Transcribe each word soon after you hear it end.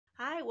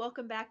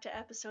welcome back to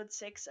episode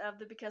 6 of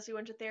the Because We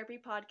Went to Therapy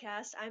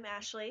podcast. I'm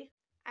Ashley,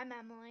 I'm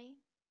Emily.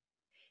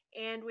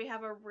 and we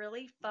have a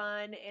really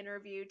fun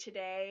interview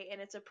today,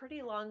 and it's a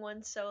pretty long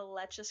one, so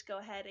let's just go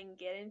ahead and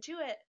get into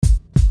it.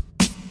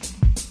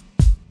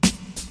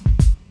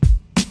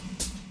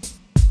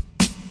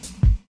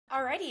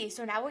 Alrighty,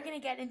 so now we're going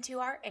to get into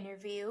our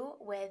interview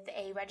with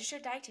a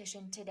registered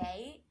dietitian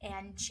today,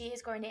 and she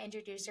is going to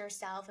introduce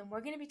herself, and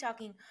we're going to be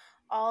talking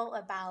all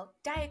about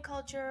diet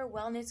culture,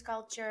 wellness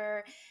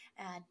culture,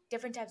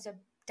 different types of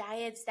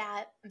diets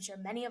that I'm sure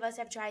many of us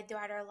have tried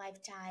throughout our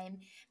lifetime.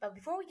 But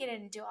before we get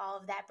into all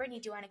of that, Brittany,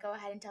 do you want to go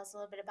ahead and tell us a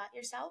little bit about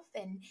yourself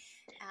and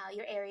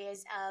your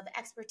areas of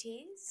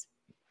expertise?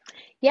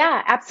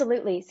 Yeah,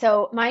 absolutely.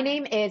 So my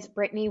name is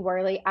Brittany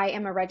Wehrle. I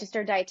am a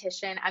registered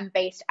dietitian. I'm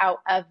based out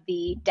of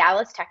the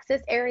Dallas,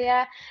 Texas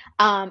area.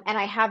 And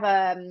I have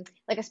a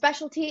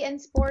specialty in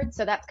sports.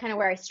 So that's kind of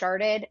where I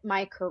started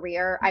my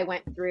career. I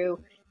went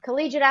through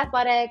collegiate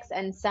athletics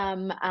and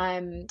some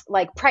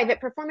like private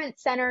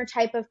performance center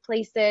type of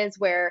places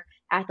where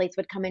athletes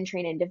would come and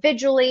train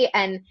individually.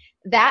 And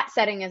that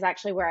setting is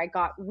actually where I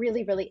got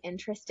really, really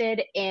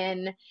interested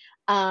in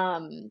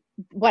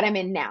what I'm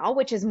in now,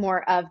 which is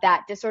more of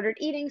that disordered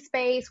eating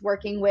space,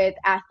 working with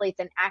athletes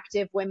and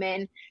active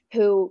women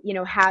who,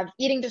 have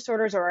eating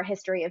disorders or a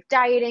history of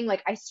dieting.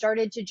 Like I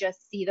started to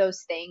just see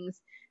those things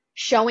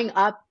showing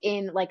up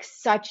in like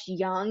such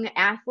young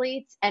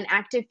athletes and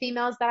active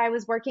females that I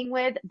was working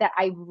with that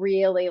I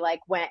really like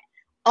went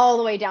all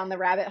the way down the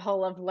rabbit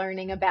hole of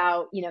learning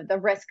about, the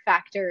risk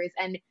factors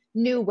and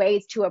new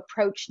ways to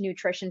approach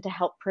nutrition to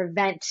help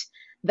prevent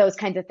those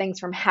kinds of things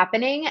from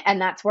happening. And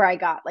that's where I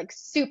got like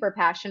super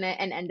passionate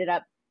and ended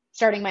up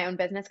starting my own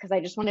business because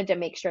I just wanted to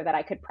make sure that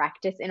I could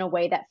practice in a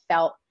way that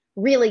felt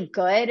really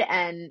good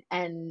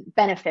and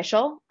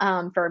beneficial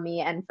for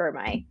me and for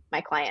my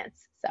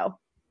clients. So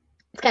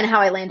it's kind of how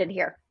I landed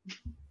here.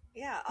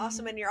 Yeah,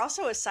 awesome. And you're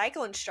also a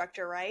cycle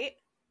instructor, right?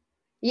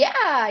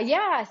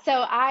 Yeah. So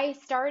I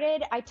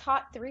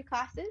taught 3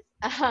 classes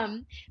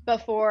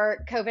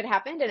before COVID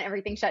happened and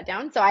everything shut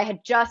down. So I had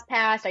just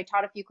passed, I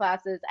taught a few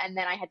classes, and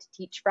then I had to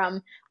teach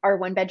from our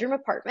 1-bedroom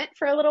apartment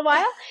for a little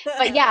while.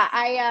 But yeah,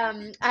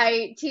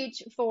 I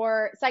teach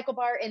for Cycle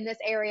Bar in this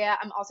area.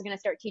 I'm also going to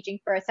start teaching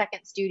for a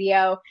second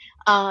studio.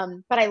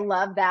 But I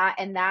love that.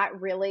 And that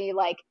really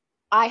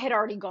I had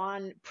already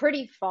gone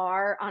pretty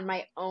far on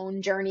my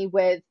own journey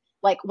with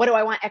like, what do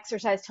I want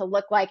exercise to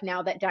look like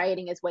now that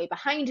dieting is way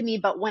behind me?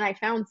 But when I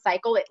found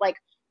cycle, it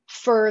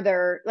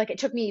it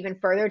took me even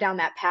further down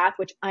that path,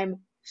 which I'm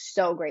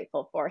so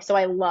grateful for. So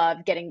I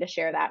love getting to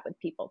share that with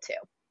people too.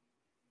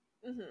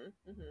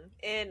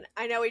 And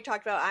I know we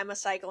talked about I'm a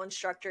cycle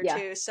instructor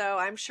too, so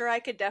I'm sure I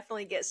could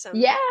definitely get some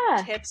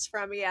tips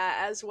from you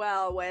as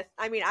well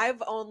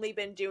I've only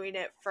been doing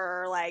it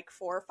for like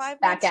 4 or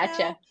 5 months Back at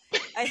now,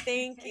 I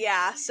think.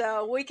 Yeah,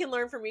 so we can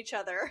learn from each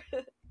other.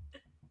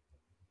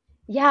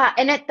 Yeah,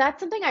 and that's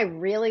something I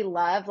really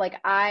love.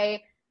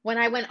 When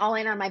I went all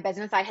in on my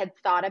business, I had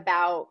thought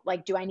about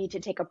like, do I need to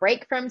take a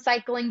break from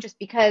cycling just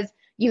because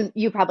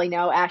you probably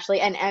know, Ashley,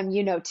 and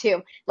you know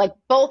too, like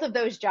both of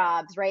those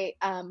jobs, right?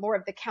 More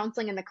of the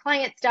counseling and the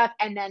client stuff,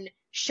 and then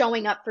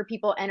showing up for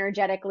people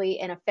energetically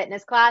in a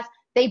fitness class.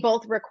 They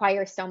both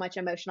require so much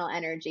emotional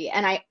energy.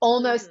 And I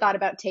almost thought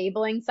about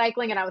tabling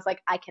cycling, and I was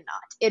like, I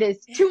cannot. It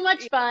is too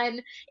much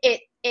fun.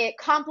 It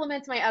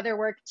complements my other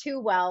work too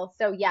well.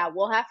 So yeah,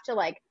 we'll have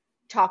to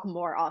talk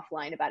more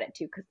offline about it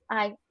too, because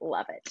I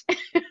love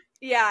it.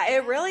 Yeah,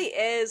 it really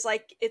is.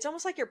 Like, it's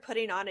almost like you're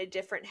putting on a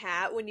different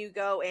hat when you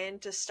go in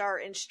to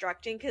start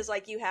instructing, because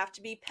you have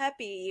to be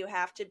peppy, you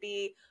have to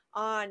be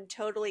on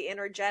totally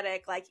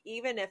energetic. Like,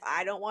 even if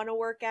I don't want to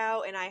work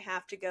out and I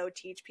have to go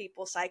teach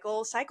people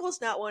cycle is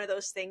not one of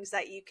those things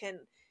that you can,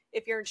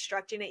 if you're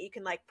instructing it, you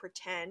can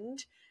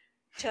pretend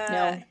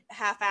to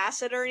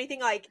half-ass it or anything.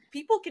 Like,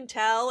 people can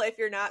tell if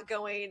you're not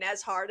going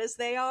as hard as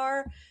they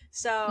are.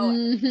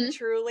 So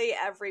truly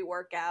every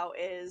workout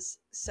is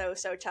so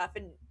tough,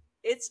 and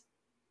it's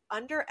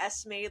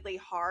underestimatedly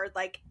hard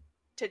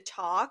to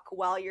talk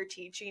while you're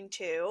teaching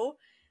too.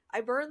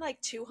 I burn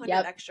 200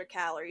 extra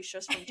calories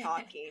just from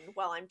talking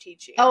while I'm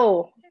teaching.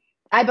 Oh,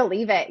 I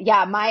believe it.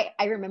 Yeah,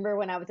 I remember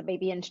when I was a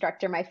baby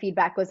instructor, my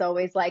feedback was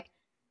always like,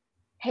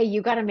 hey,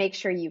 you got to make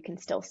sure you can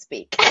still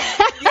speak.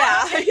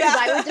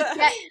 Yeah.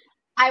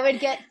 I would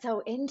get so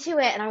into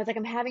it, and I was like,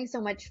 I'm having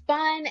so much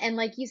fun. And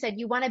like you said,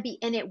 you want to be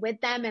in it with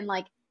them, and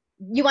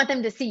you want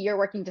them to see you're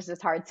working just as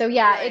hard. So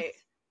yeah, right.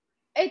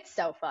 It's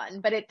so fun,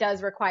 but it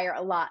does require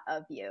a lot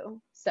of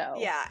you. So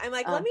yeah, I'm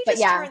like, let me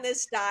just turn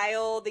this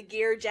dial, the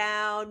gear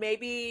down.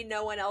 Maybe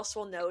no one else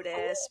will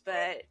notice,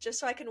 but just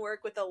so I can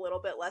work with a little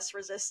bit less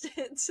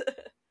resistance.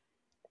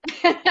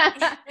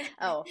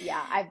 Oh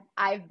yeah,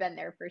 I've been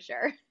there for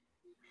sure.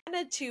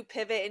 Wanted to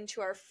pivot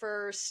into our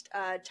first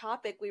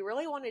topic. We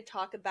really want to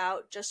talk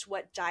about just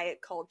what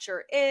diet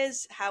culture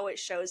is, how it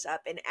shows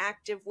up in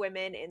active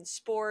women in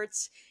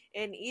sports,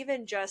 and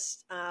even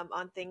just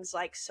on things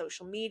like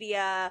social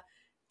media,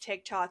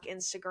 TikTok,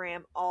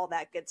 Instagram, all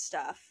that good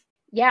stuff.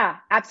 Yeah,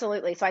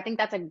 absolutely. So I think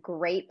that's a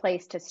great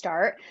place to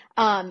start.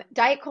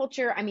 Diet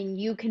culture, I mean,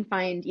 you can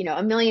find,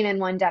 a million and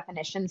one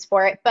definitions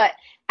for it, but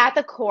at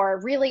the core,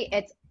 really,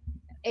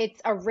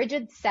 it's a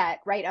rigid set,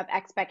 right, of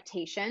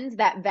expectations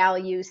that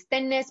values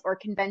thinness or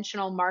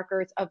conventional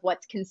markers of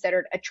what's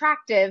considered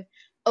attractive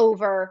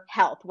over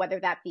health, whether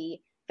that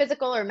be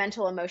physical or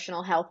mental,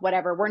 emotional health,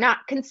 whatever. We're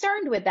not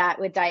concerned with that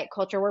with diet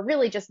culture. We're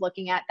really just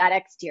looking at that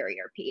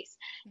exterior piece.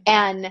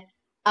 And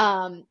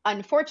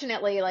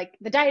unfortunately, like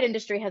the diet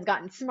industry has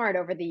gotten smart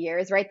over the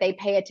years, right? They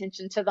pay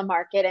attention to the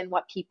market and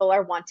what people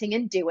are wanting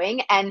and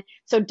doing. And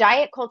so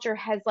diet culture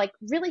has like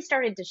really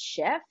started to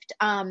shift.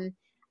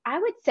 I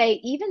would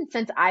say even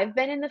since I've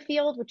been in the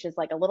field, which is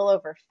like a little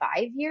over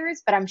 5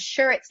 years, but I'm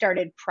sure it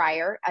started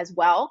prior as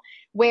well,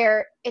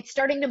 where it's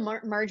starting to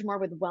merge more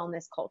with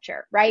wellness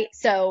culture, right?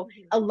 So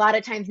a lot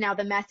of times now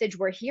the message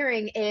we're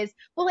hearing is,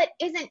 well, it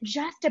isn't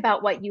just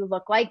about what you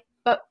look like,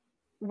 but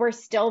we're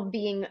still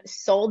being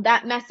sold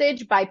that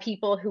message by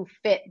people who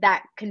fit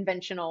that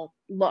conventional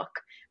look,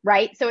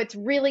 right? So it's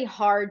really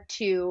hard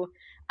to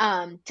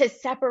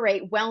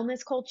separate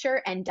wellness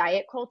culture and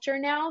diet culture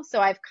now. So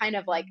I've kind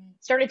of like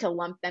started to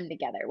lump them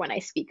together when I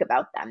speak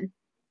about them.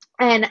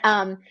 And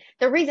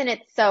the reason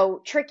it's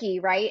so tricky,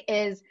 right,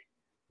 is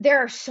there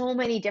are so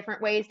many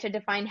different ways to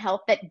define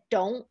health that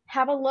don't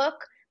have a look,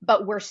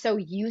 but we're so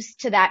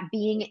used to that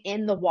being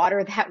in the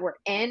water that we're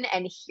in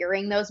and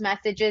hearing those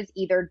messages,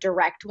 either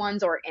direct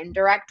ones or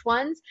indirect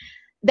ones,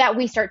 that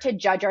we start to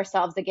judge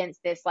ourselves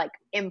against this like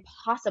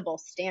impossible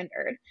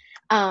standard.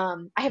 I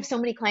have so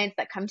many clients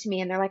that come to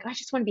me and they're like, oh, I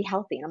just want to be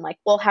healthy. And I'm like,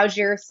 well, how's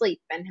your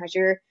sleep and how's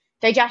your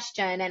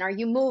digestion? And are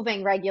you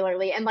moving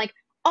regularly? And like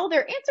all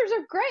their answers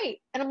are great.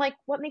 And I'm like,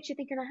 what makes you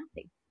think you're not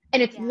healthy?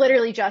 And it's Yeah.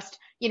 literally just,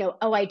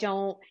 oh, I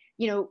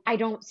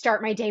don't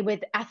start my day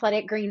with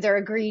athletic greens or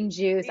a green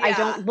juice. I Yeah.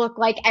 don't look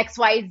like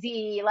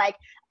XYZ. Like,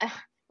 I'm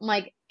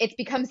like, it's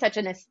become such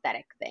an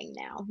aesthetic thing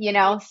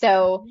now,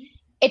 So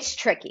it's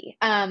tricky.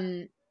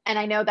 And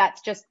I know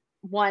that's just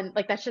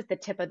that's just the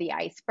tip of the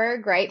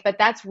iceberg, right? But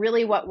that's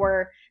really what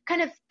we're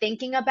kind of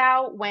thinking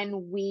about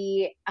when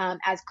we,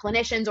 as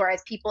clinicians or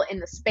as people in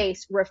the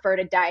space, refer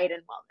to diet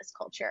and wellness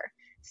culture.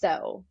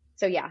 So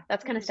yeah,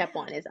 that's kind of step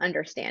Yeah. one is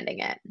understanding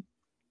it.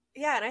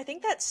 Yeah, and I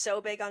think that's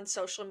so big on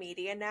social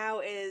media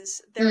now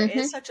is there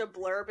is Hmm. such a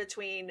blur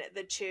between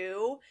the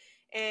two.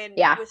 And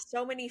Yeah. with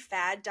so many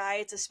fad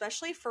diets,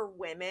 especially for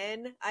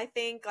women, I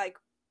think like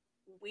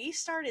we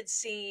started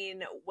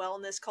seeing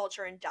wellness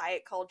culture and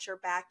diet culture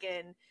back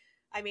in,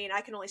 I mean,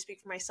 I can only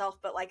speak for myself,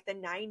 but like the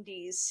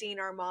 90s, seeing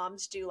our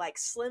moms do like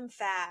Slim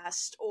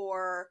Fast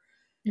or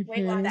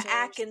Weight Hmm. the Watchers.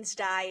 Atkins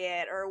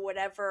diet or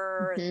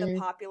whatever the Hmm.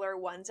 popular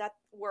ones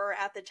were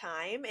at the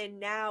time. And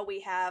now we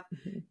have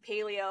Hmm.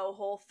 paleo,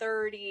 whole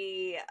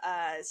 30,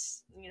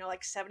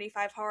 like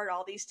 75 hard,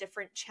 all these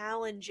different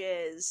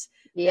challenges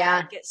that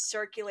Yeah. get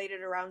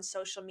circulated around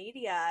social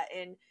media.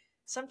 And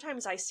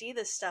sometimes I see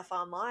this stuff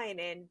online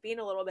and being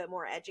a little bit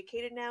more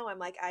educated now, I'm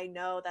like, I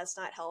know that's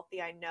not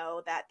healthy. I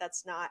know that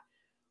that's not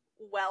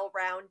well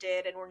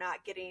rounded and we're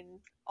not getting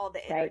all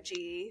the Right.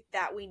 energy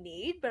that we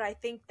need. But I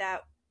think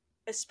that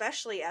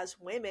especially as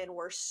women,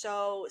 we're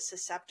so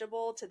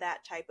susceptible to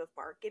that type of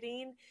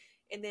marketing.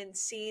 And then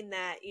seeing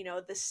that,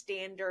 the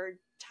standard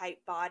type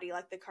body,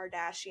 like the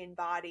Kardashian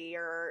body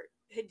or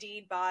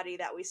Hadid body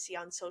that we see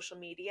on social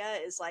media,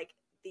 is like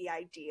the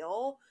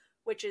ideal,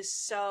 which is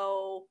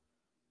so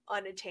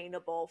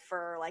unattainable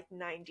for like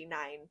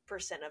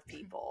 99% of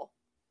people.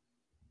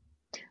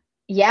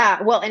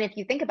 Yeah, well, and if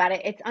you think about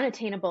it, it's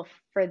unattainable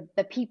for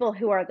the people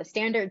who are the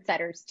standard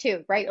setters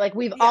too, right? Like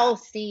we've Yeah. all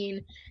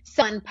seen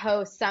someone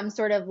post some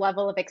sort of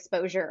level of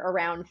exposure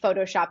around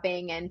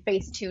photoshopping and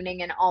face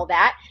tuning and all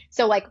that.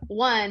 So like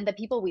one, the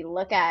people we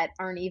look at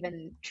aren't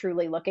even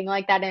truly looking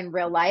like that in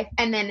real life.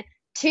 And then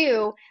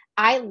two,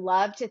 I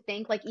love to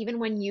think like even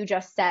when you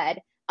just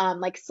said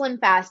like Slim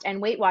Fast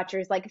and Weight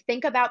Watchers, like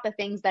think about the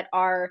things that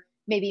are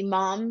maybe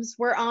moms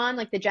were on,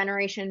 like the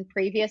generation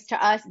previous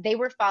to us, they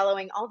were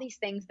following all these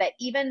things that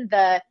even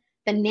the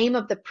name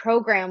of the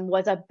program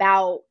was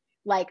about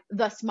like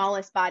the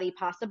smallest body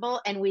possible.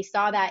 And we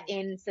saw that Mhm.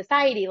 in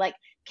society, like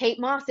Kate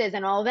Moss's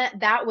and all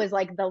that was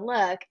like the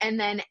look. And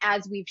then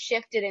as we've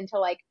shifted into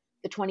like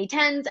the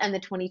 2010s and the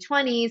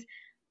 2020s,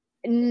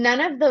 none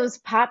of those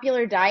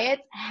popular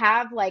diets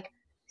have like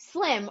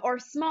slim or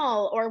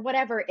small or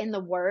whatever in the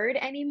word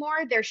anymore.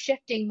 They're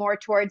shifting more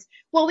towards,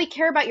 well, we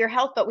care about your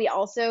health, but we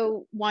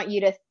also want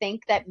you to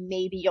think that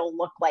maybe you'll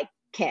look like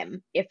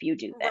Kim if you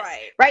do this,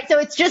 Right. right? So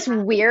it's just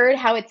Yeah. weird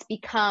how it's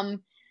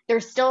become,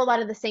 there's still a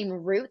lot of the same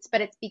roots,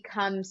 but it's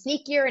become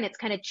sneakier and it's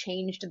kind of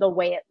changed the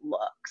way it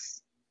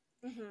looks.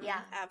 Yeah.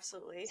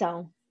 Absolutely.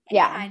 So,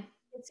 Yeah, yeah. and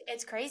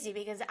it's crazy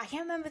because I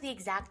can't remember the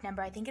exact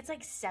number. I think it's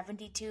like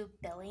 72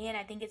 billion.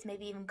 I think it's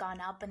maybe even gone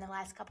up in the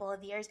last couple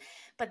of years,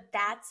 but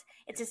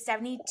it's a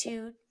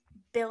 72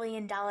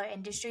 billion-dollar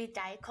industry,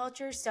 diet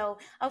culture. So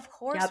of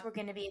course Yep. we're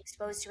going to be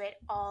exposed to it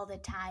all the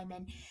time.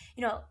 And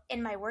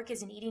in my work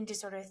as an eating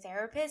disorder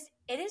therapist,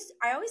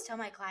 I always tell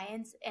my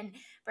clients, and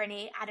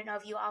Brittany, I don't know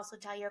if you also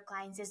tell your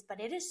clients this, but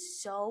it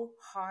is so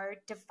hard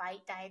to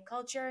fight diet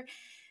culture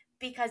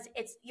because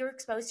you're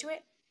exposed to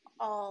it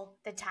all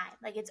the time.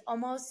 Like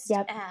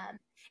Yep.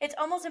 it's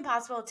almost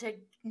impossible to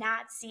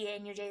not see it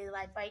in your daily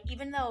life, right?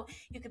 Even though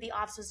you could be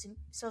off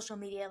social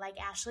media like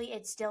Ashley,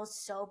 it's still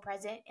so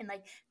present in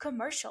like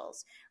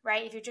commercials,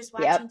 right? If you're just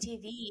watching Yep.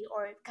 TV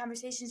or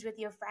conversations with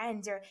your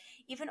friends or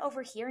even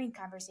overhearing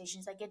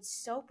conversations, like it's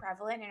so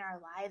prevalent in our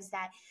lives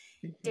that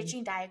Hmm.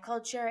 ditching diet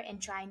culture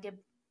and trying to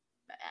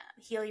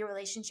heal your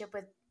relationship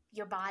with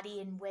your body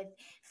and with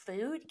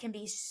food can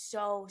be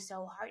so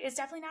hard. It's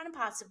definitely not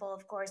impossible,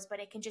 of course, but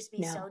it can just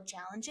be No. so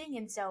challenging.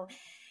 And so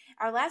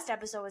our last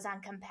episode was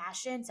on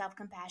compassion,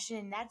 self-compassion,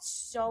 and that's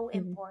so Mhm.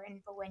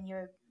 important for when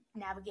you're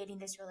navigating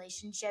this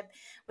relationship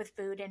with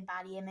food and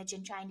body image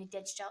and trying to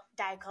ditch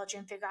diet culture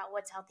and figure out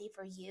what's healthy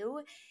for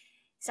you.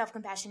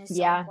 Self-compassion is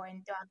so Yeah.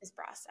 important throughout this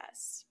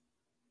process.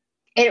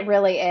 It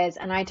really is.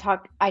 And I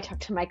talk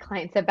to my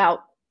clients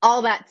about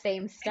all that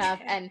same stuff.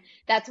 And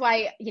that's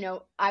why,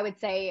 I would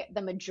say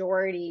the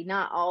majority,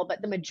 not all,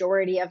 but the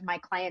majority of my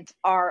clients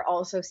are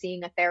also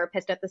seeing a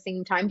therapist at the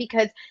same time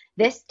because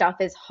this stuff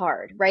is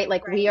hard, right?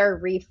 Like we Right. are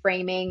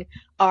reframing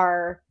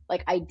our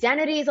like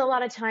identities a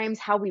lot of times,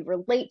 how we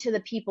relate to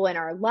the people in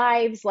our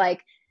lives,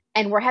 like,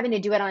 and we're having to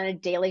do it on a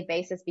daily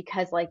basis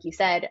because, like you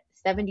said,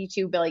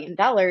 $72 billion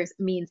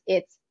means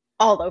it's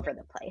all over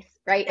the place,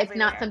 right? It's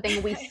not Everywhere.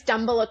 something we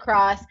stumble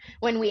across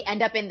when we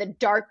end up in the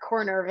dark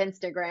corner of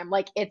Instagram.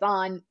 Like it's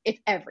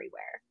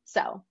everywhere.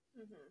 So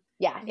Hmm.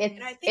 yeah, it's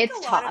And I think it's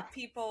a lot tough. of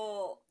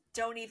people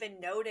don't even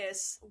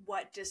notice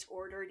what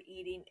disordered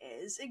eating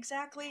is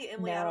exactly.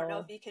 Emily, I don't know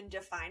if No. you can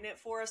define it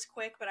for us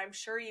quick, but I'm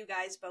sure you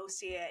guys both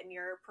see it in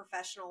your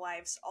professional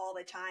lives all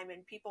the time,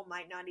 and people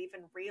might not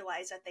even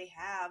realize that they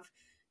have,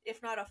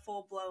 if not a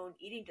full blown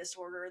eating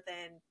disorder,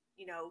 then,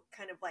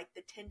 kind of like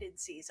the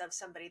tendencies of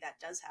somebody that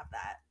does have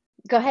that.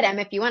 Go ahead, Em,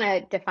 if you want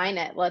to define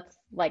it, let's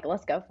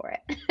go for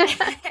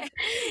it.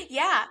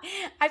 Yeah,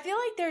 I feel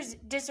like there's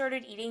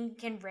disordered eating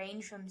can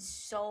range from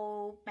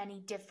so many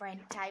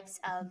different types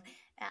of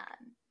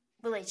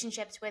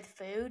relationships with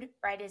food,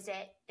 right? Is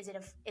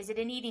it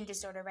an eating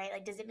disorder, right?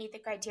 Like, does it meet the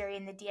criteria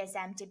in the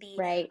DSM to be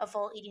Right. a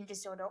full eating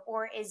disorder,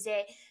 or is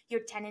it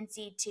your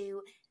tendency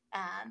to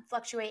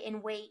fluctuate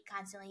in weight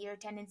constantly, your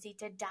tendency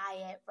to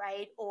diet,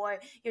 right? Or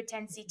your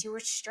tendency to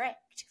restrict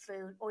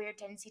food, or your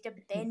tendency to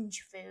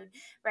binge food,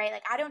 right?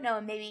 Like, I don't know,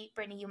 maybe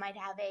Brittany, you might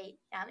have a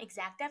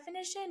exact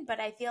definition, but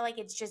I feel like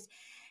it's just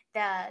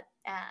the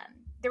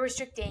the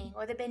restricting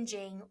or the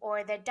binging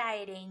or the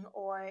dieting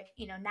or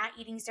not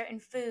eating certain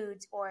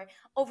foods or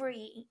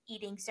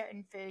overeating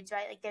certain foods,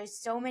 right? Like there's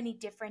so many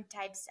different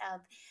types of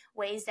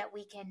ways that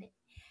we can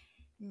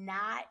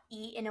not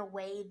eat in a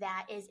way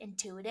that is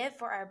intuitive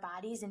for our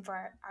bodies and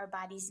for our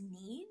body's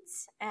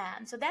needs.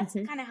 So that's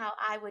Hmm. kind of how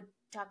I would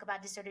talk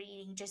about disordered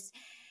eating, just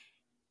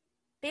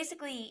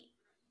basically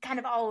kind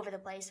of all over the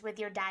place with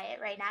your diet,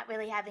 right? Not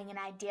really having an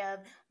idea of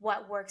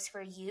what works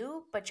for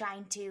you, but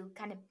trying to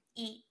kind of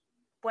eat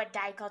what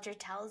diet culture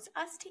tells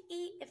us to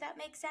eat, if that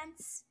makes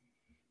sense.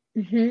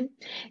 Hmm.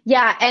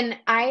 Yeah, and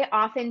I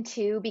often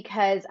too,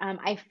 because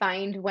I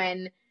find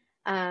when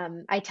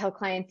I tell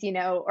clients,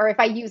 or if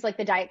I use like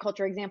the diet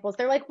culture examples,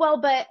 they're like,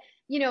 well, but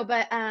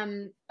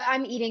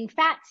I'm eating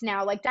fats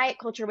now. Like diet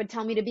culture would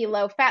tell me to be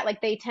low fat.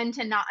 Like they tend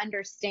to not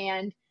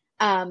understand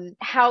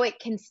how it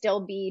can still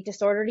be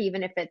disordered,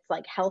 even if it's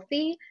like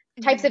healthy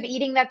types of Mm-hmm.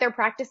 eating that they're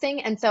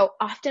practicing. And so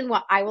often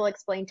what I will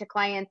explain to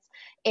clients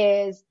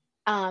is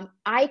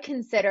I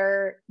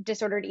consider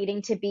disordered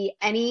eating to be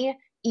any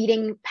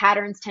eating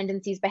patterns,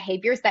 tendencies,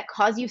 behaviors that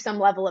cause you some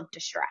level of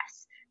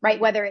distress,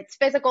 right? Whether it's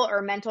physical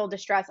or mental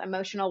distress,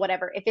 emotional,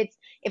 whatever. If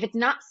it's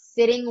not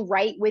sitting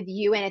right with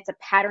you and it's a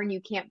pattern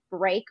you can't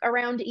break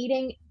around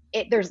eating,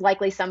 there's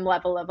likely some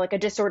level of like a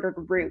disordered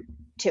root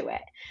to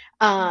it.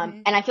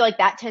 Mm-hmm. And I feel like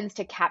that tends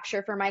to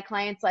capture for my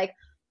clients like,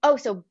 oh,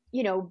 so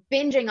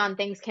binging on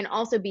things can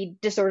also be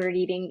disordered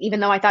eating, even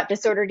though I thought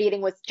disordered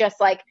eating was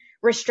just like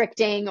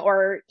restricting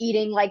or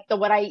eating like the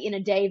what I eat in a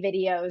day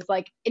videos.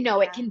 Like, no,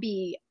 it Yeah. can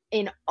be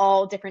in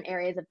all different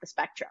areas of the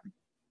spectrum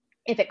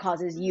if it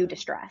causes you Hmm.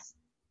 distress.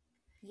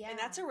 Yeah. And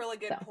that's a really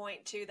So, good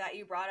point too that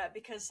you brought up,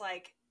 because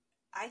like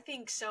I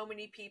think so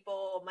many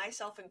people,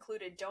 myself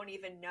included, don't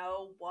even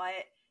know what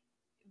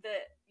the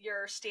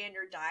your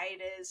standard diet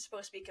is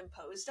supposed to be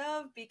composed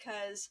of,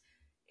 because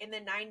in the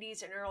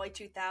 90s and early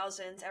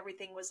 2000s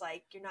everything was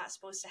like you're not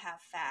supposed to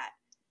have fat,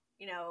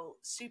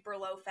 super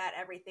low fat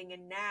everything,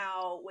 and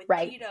now with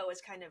right. keto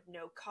it's kind of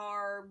no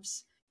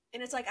carbs,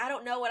 and it's like I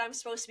don't know what I'm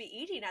supposed to be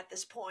eating at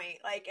this point.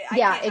 Like I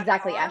Yeah, can't have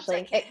exactly, carbs,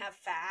 I Ashley. can't have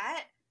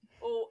fat.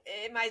 Oh,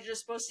 am I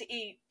just supposed to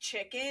eat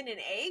chicken and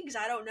eggs?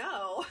 I don't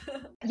know.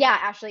 Yeah,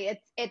 Ashley,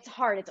 it's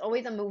hard. It's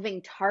always a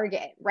moving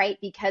target, right?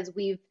 Because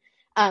we've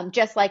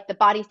just like the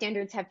body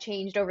standards have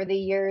changed over the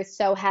years,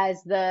 so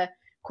has the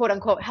quote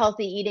unquote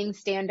healthy eating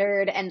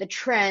standard and the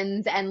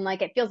trends, and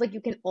like it feels like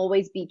you can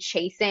always be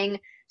chasing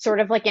sort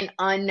of like an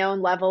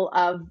unknown level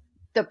of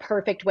the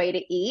perfect way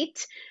to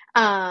eat.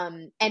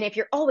 And if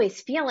you're always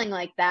feeling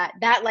like that,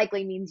 that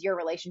likely means your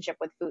relationship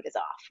with food is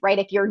off, right?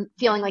 If you're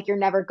feeling like you're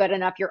never good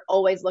enough, you're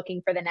always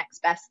looking for the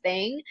next best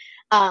thing.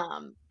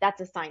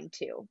 That's a sign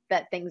too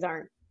that things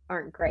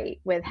aren't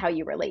great with how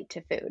you relate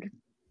to food.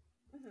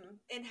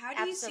 And how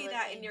do you see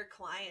that in Absolutely. your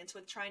clients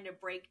with trying to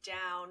break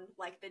down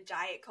like the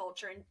diet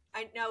culture? And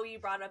I know you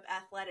brought up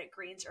athletic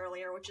greens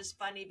earlier, which is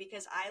funny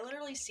because I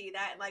literally see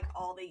that in like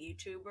all the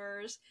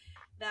YouTubers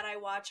that I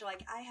watch are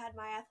like, I had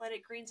my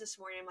athletic greens this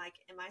morning. I'm like,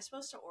 am I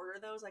supposed to order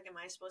those? Like, am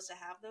I supposed to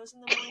have those in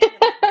the morning?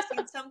 Am I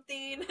missing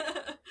something?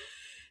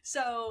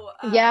 So,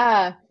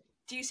 Yeah.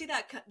 do you see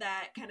that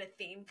kind of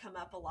theme come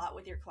up a lot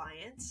with your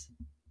clients?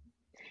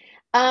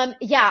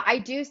 Yeah, I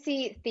do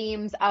see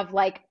themes of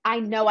like, I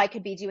know I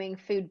could be doing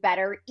food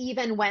better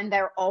even when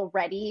they're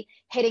already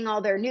hitting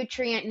all their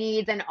nutrient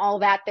needs and all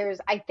that.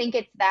 I think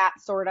it's that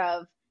sort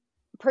of,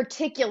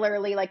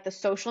 particularly like the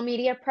social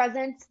media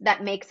presence,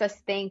 that makes us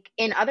think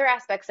in other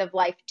aspects of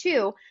life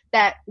too,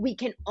 that we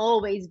can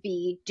always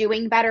be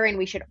doing better and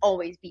we should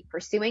always be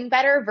pursuing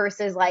better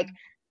versus like,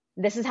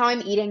 this is how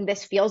I'm eating.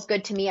 This feels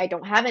good to me. I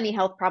don't have any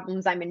health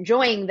problems. I'm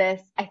enjoying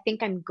this. I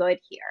think I'm good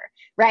here,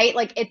 right?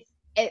 Like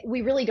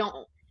we really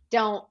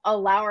don't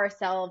allow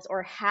ourselves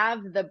or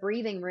have the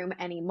breathing room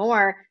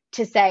anymore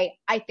to say,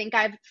 I think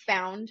I've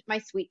found my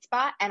sweet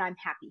spot and I'm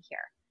happy here.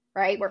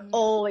 Right? We're Mhm.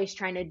 always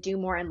trying to do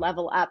more and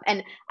level up.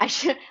 And I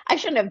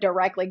shouldn't have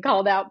directly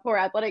called out poor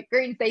Athletic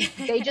Greens.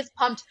 They just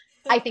pumped,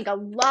 I think, a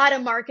lot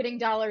of marketing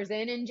dollars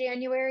in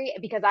January,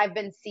 because I've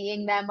been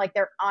seeing them, like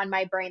they're on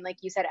my brain. Like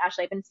you said,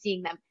 Ashley, I've been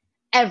seeing them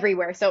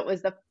everywhere. So it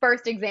was the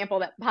first example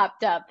that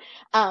popped up.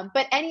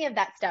 But any of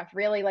that stuff,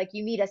 really, like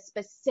you need a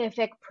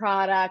specific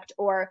product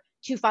or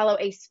to follow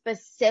a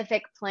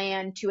specific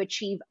plan to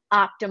achieve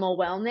optimal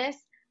wellness.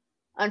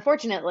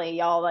 Unfortunately,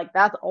 y'all, like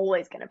that's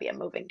always going to be a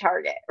moving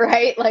target,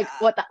 right? Like Yeah,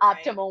 what the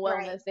right. optimal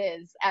Right. wellness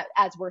is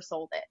as we're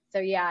sold it. So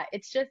yeah,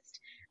 it's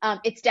just,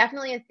 it's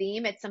definitely a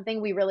theme. It's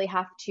something we really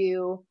have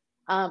to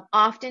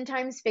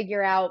oftentimes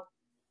figure out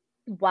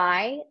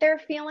why they're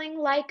feeling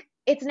like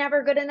it's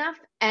never good enough.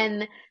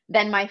 And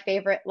then my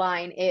favorite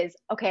line is,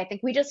 okay, I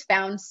think we just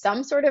found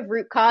some sort of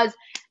root cause.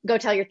 Go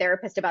tell your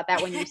therapist about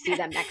that when you see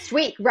them next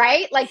week,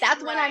 right? Like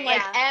that's when I'm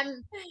like, Right. Yeah.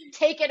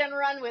 take it and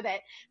run with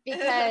it,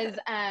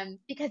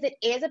 because it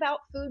is about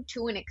food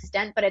to an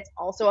extent, but it's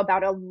also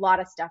about a lot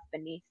of stuff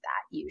beneath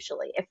that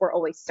usually if we're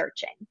always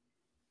searching.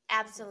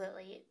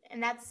 Absolutely.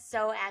 And that's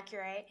so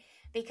accurate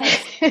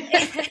because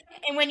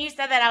and when you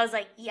said that I was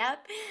like,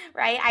 yep,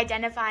 right?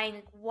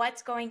 Identifying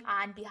what's going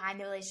on behind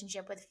the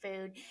relationship with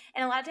food.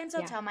 And a lot of times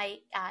I'll Yeah. tell my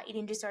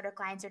eating disorder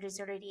clients or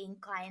disordered eating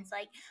clients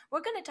like,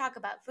 we're going to talk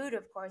about food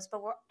of course,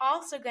 but we're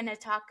also going to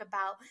talk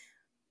about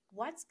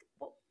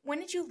when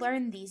did you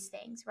learn these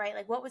things, right?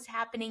 Like what was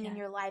happening in Yeah.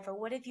 your life or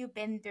what have you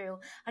been through?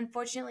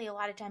 Unfortunately, a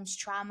lot of times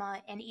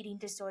trauma and eating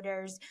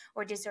disorders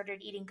or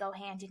disordered eating go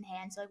hand in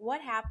hand. So like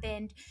what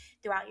happened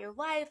throughout your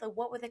life? Like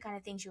what were the kind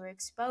of things you were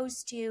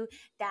exposed to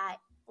that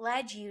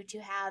led you to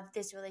have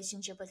this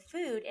relationship with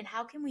food, and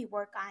how can we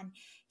work on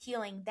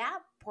healing that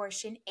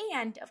portion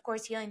and of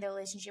course healing the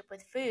relationship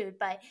with food?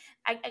 But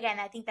again,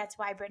 I think that's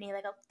why Brittany,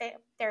 like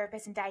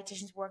therapists and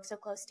dietitians work so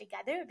close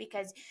together,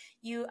 because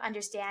you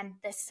understand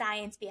the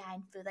science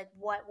behind food, like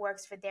what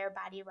works for their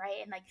body,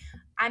 right? And like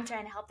I'm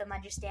trying to help them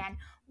understand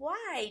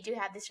why do you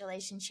have this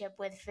relationship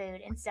with food.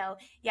 And so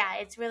yeah,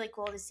 it's really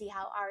cool to see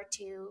how our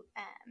two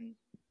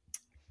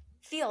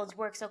fields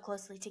work so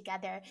closely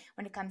together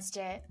when it comes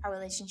to our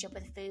relationship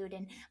with food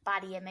and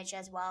body image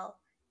as well.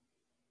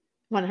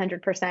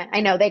 100%.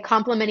 I know they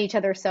complement each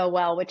other so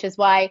well, which is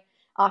why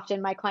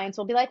often my clients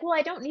will be like, "Well,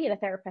 I don't need a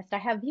therapist. I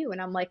have you."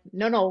 And I'm like,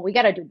 "No, no, we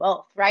got to do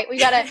both, right? We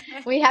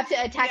have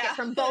to attack it Yeah.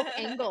 from both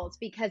angles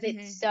because Hmm.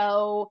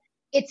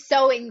 it's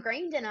so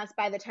ingrained in us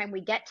by the time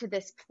we get to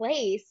this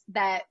place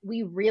that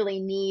we really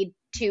need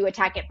to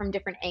attack it from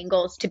different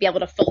angles to be able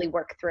to fully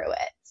work through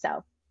it."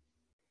 So,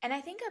 And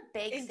I think a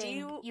big And do thing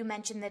you you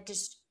mentioned, the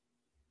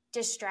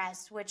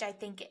distress, which I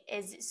think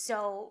is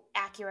so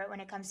accurate when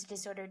it comes to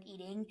disordered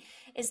eating,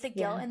 is the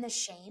guilt yeah. and the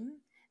shame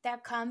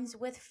that comes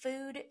with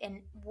food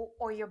and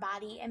or your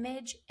body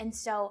image. And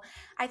so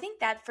I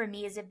think that for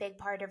me is a big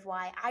part of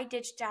why I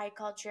ditched diet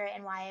culture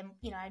and why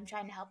I'm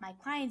trying to help my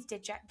clients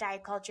ditch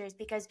diet culture, is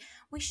because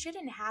we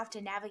shouldn't have to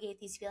navigate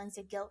these feelings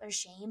of guilt or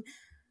shame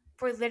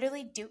for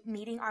literally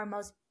meeting our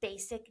most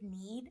basic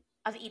need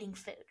of eating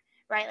food,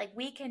 right? Like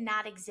we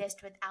cannot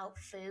exist without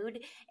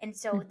food. And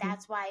so Hmm.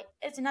 that's why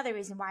it's another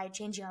reason why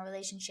changing our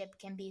relationship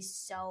can be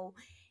so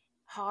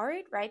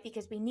hard, right?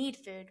 Because we need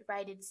food,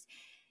 right? It's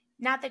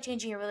not that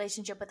changing your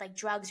relationship with like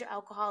drugs or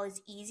alcohol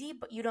is easy,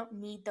 but you don't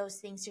need those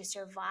things to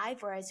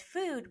survive. Whereas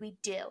food, we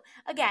do.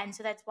 Again,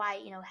 so that's why,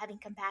 having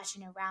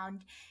compassion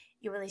around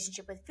your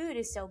relationship with food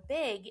is so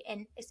big,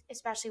 and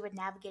especially with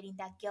navigating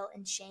that guilt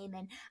and shame.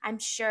 And I'm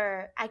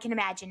sure I can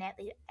imagine, at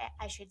least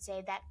I should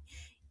say, that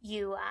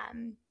you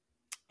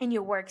in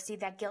your work see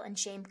that guilt and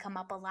shame come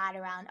up a lot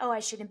around, oh,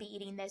 I shouldn't be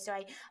eating this, or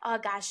oh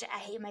gosh, I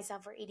hate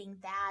myself for eating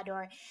that,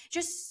 or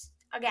just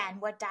again,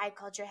 what diet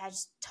culture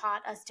has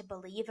taught us to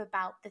believe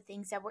about the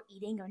things that we're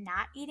eating or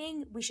not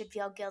eating, we should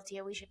feel guilty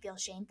or we should feel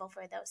shameful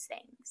for those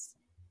things.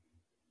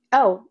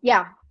 Oh,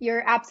 yeah,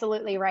 you're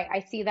absolutely right. I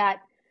see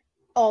that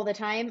all the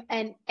time.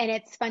 And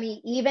it's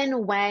funny,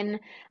 even when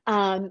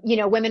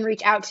women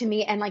reach out to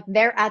me and like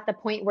they're at the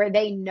point where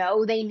they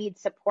know they need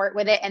support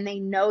with it and they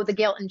know the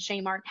guilt and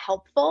shame aren't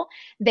helpful,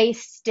 they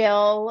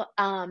still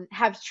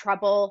have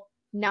trouble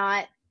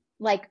not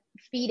like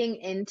feeding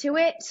into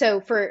it.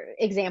 So for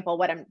example,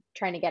 what I'm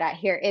trying to get at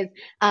here is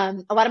a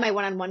lot of my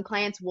one-on-one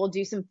clients will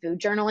do some food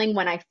journaling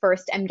when I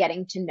first am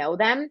getting to know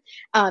them.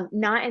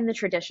 Not in the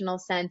traditional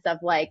sense of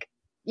like,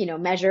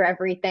 measure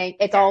everything.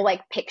 It's Yeah. all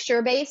like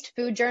picture based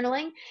food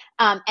journaling.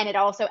 And it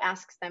also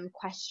asks them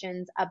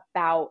questions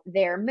about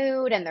their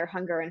mood and their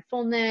hunger and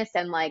fullness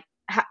and like,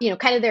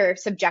 kind of their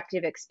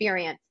subjective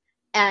experience.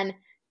 And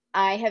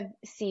I have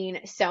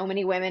seen so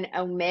many women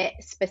omit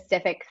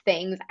specific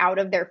things out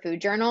of their food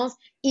journals,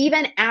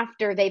 even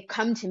after they've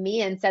come to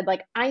me and said,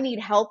 like, I need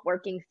help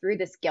working through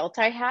this guilt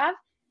I have,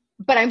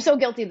 but I'm so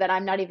guilty that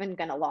I'm not even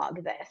going to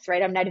log this,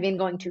 right? I'm not even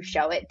going to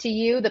show it to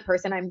you, the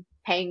person I'm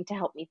paying to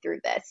help me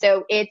through this.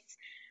 So it's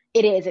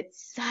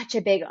such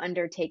a big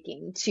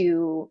undertaking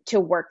to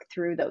work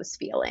through those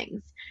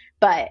feelings.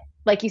 But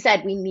like you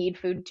said, we need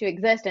food to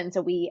exist. And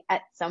so we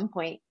at some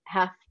point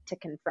have to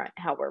confront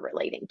how we're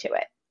relating to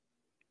it.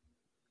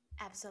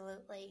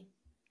 Absolutely.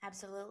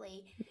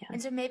 Absolutely. Yeah.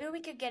 And so maybe we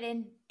could get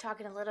in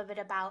talking a little bit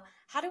about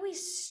how do we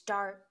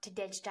start to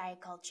ditch diet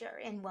culture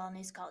and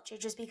wellness culture,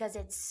 just because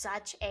it's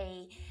such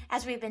a,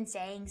 as we've been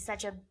saying,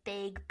 such a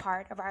big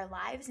part of our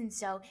lives. And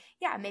so,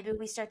 yeah, maybe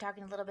we start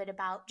talking a little bit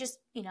about just,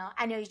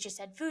 I know you just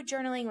said food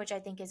journaling, which I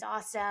think is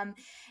awesome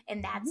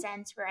in that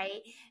sense,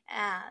 right?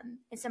 And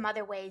some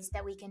other ways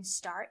that we can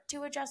start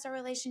to adjust our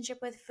relationship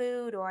with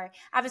food, or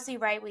obviously,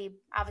 right, we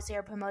obviously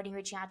are promoting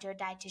reaching out to a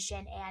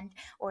dietitian and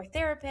or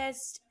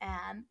therapist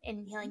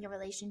in healing your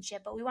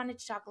relationship, but we wanted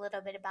to talk a little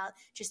bit about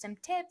just some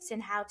tips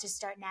and how to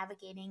start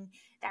navigating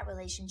that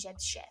relationship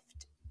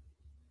shift.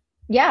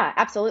 Yeah,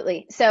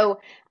 absolutely. So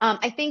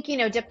I think,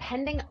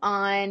 depending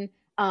on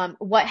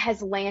what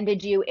has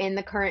landed you in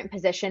the current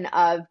position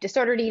of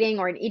disordered eating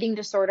or an eating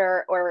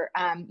disorder, or,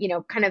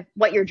 kind of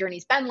what your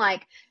journey's been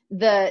like,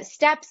 the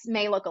steps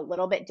may look a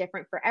little bit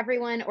different for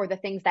everyone, or the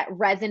things that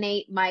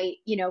resonate might,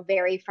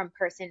 vary from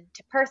person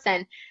to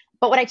person.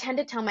 But what I tend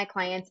to tell my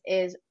clients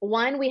is,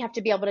 one, we have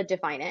to be able to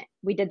define it.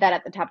 We did that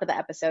at the top of the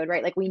episode,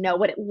 right? Like we know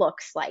what it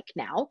looks like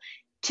now.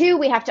 Two,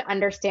 we have to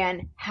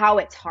understand how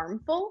it's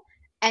harmful,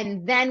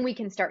 and then we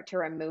can start to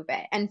remove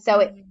it. And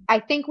so I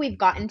think we've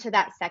gotten to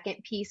that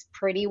second piece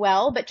pretty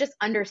well, but just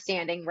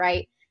understanding,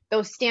 right?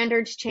 Those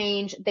standards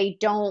change. They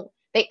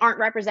aren't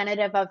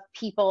representative of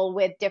people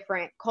with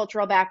different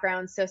cultural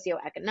backgrounds,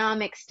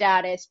 socioeconomic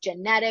status,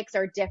 genetics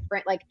are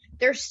different. Like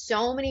there's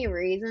so many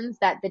reasons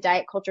that the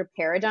diet culture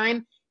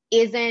paradigm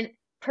isn't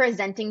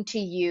presenting to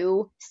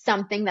you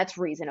something that's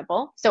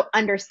reasonable. So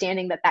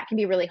understanding that that can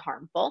be really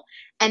harmful.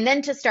 And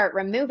then to start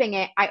removing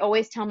it, I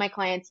always tell my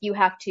clients, you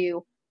have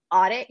to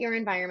audit your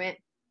environment.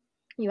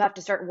 You have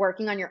to start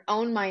working on your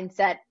own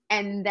mindset.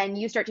 And then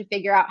you start to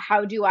figure out,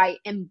 how do I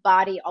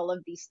embody all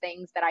of these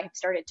things that I have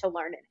started to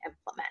learn and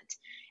implement?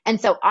 And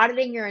so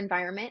auditing your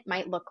environment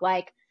might look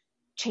like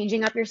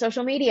changing up your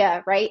social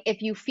media, right?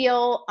 If you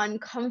feel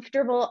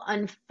uncomfortable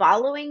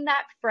unfollowing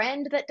that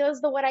friend that does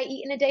the what I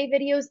eat in a day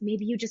videos,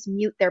 maybe you just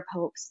mute their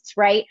posts,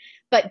 right?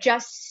 But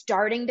just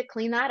starting to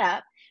clean that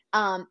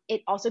up.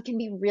 It also can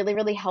be really,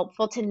 really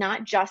helpful to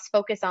not just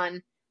focus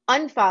on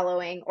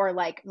unfollowing or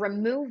like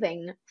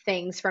removing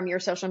things from your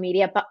social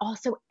media, but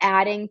also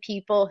adding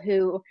people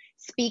who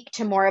speak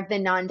to more of the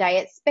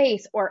non-diet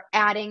space, or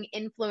adding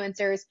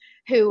influencers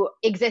who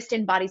exist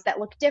in bodies that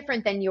look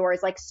different than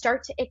yours. Like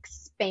start to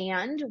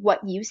expand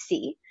what you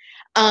see.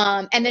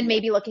 And then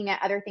maybe looking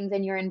at other things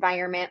in your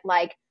environment,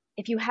 like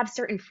if you have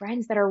certain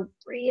friends that are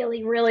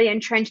really, really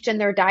entrenched in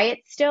their diet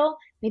still,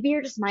 maybe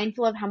you're just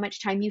mindful of how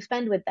much time you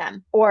spend with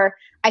them. Or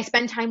I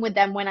spend time with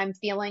them when I'm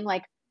feeling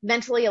like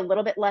mentally a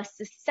little bit less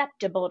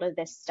susceptible to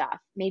this stuff.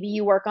 Maybe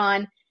you work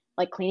on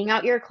like cleaning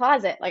out your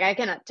closet. Like I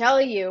cannot tell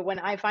you, when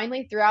I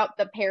finally threw out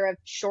the pair of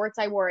shorts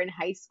I wore in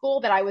high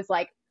school, that I was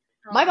like,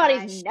 my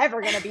body's never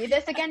going to be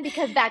this again,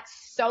 because that's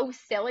so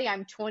silly.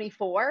 I'm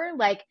 24.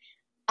 Like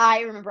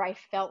I remember I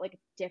felt like a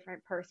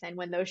different person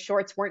when those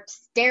shorts weren't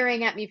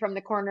staring at me from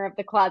the corner of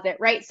the closet,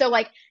 right? So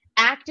like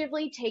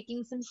actively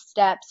taking some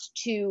steps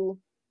to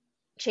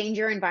change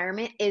your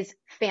environment is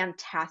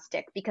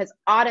fantastic, because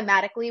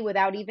automatically,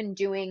 without even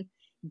doing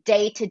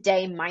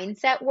day-to-day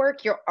mindset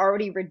work, you're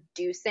already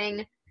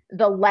reducing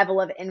the level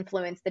of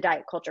influence the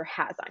diet culture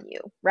has on you,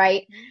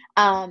 right?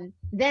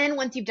 Then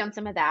once you've done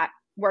some of that,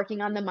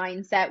 working on the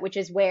mindset, which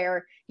is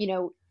where,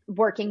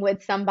 working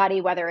with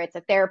somebody, whether it's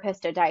a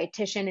therapist, a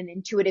dietitian, an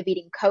intuitive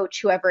eating coach,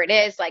 whoever it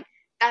is, like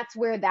that's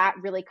where that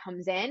really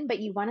comes in. But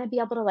you want to be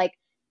able to like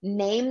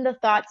name the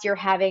thoughts you're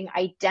having,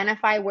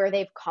 identify where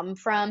they've come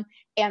from,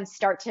 and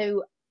start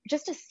to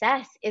just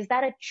assess, is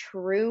that a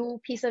true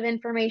piece of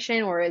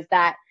information, or is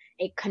that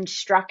a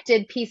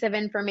constructed piece of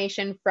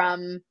information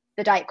from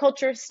the diet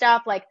culture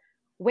stuff? Like,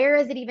 where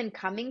is it even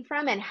coming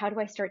from, and how do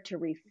I start to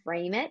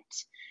reframe it?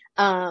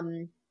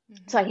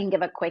 So I can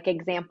give a quick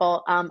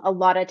example. A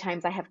lot of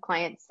times I have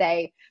clients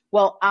say,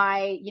 well,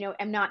 I,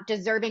 am not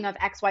deserving of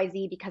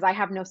XYZ because I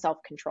have no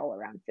self-control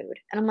around food.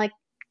 And I'm like,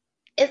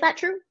 is that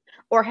true?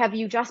 Or have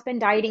you just been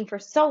dieting for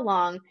so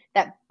long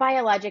that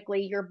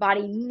biologically your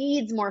body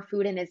needs more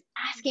food and is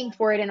asking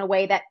for it in a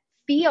way that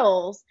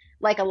feels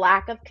like a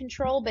lack of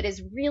control, but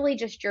is really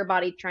just your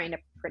body trying to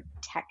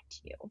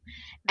protect you?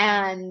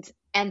 And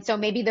so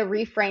maybe the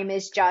reframe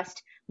is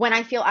just, when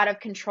I feel out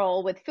of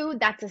control with food,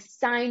 that's a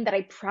sign that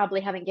I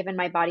probably haven't given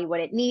my body what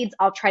it needs.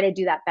 I'll try to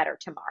do that better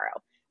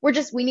tomorrow.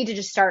 We need to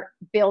just start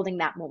building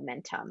that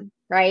momentum,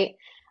 right?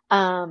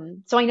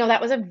 So I know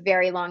that was a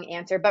very long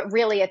answer, but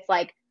really it's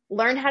like,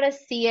 learn how to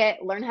see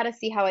it, learn how to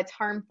see how it's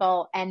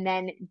harmful, and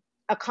then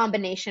a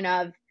combination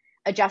of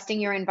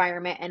adjusting your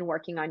environment and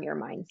working on your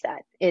mindset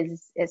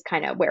is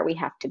kind of where we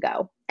have to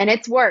go. And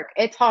it's work.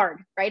 It's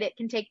hard, right? It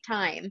can take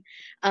time.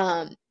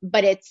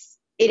 But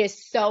it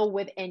is so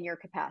within your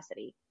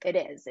capacity. It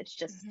is. It's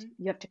just,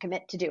 you have to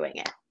commit to doing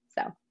it.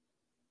 So.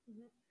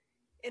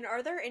 And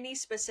are there any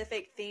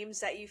specific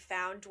themes that you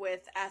found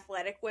with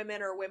athletic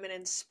women or women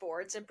in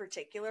sports in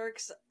particular?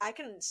 Because I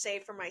can say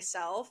for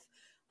myself,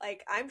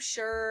 like, I'm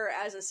sure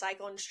as a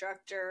cycle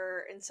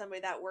instructor and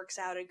somebody that works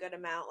out a good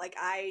amount, like,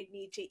 I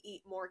need to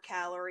eat more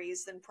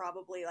calories than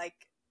probably like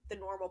the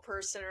normal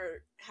person,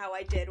 or how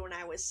I did when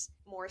I was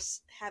more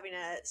having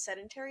a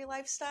sedentary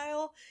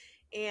lifestyle.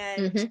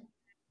 And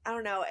I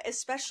don't know,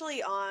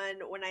 especially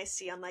on when I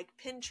see on like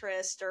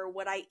Pinterest or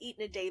what I eat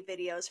in a day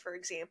videos, for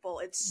example,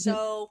 it's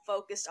so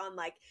focused on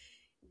like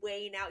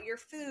weighing out your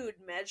food,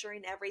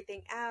 measuring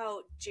everything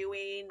out,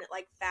 doing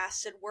like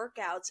fasted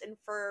workouts. And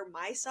for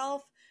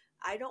myself,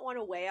 I don't want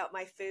to weigh out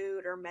my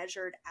food or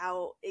measure it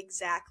out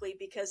exactly,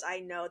 because I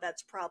know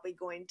that's probably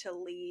going to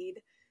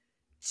lead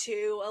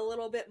to a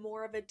little bit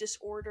more of a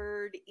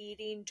disordered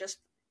eating, just,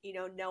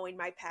 knowing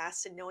my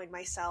past and knowing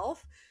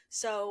myself.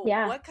 So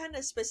Yeah. what kind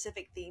of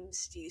specific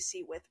themes do you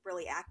see with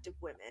really active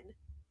women?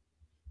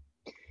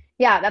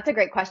 Yeah, that's a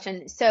great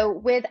question. So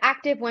with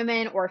active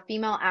women or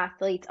female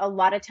athletes, a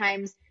lot of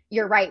times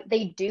you're right,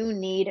 they do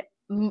need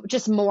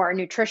just more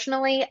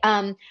nutritionally.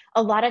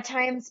 A lot of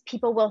times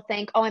people will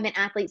think, oh, I'm an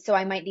athlete, so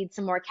I might need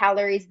some more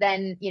calories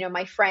than,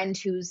 my friend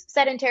who's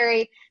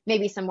sedentary,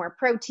 maybe some more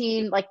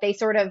protein. Like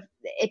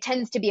it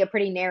tends to be a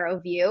pretty narrow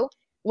view,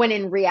 when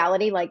in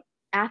reality, like,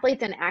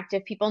 athletes and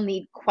active people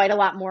need quite a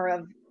lot more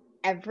of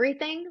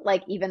everything,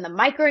 like even the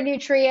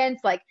micronutrients,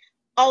 like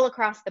all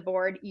across the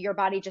board. Your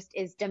body just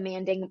is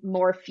demanding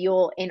more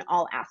fuel in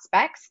all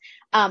aspects.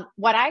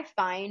 What I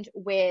find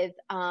with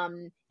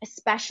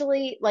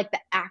especially like the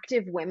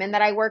active women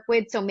that I work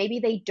with, so maybe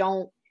they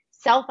don't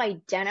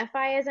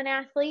self-identify as an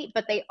athlete,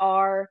 but they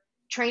are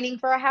training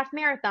for a half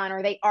marathon,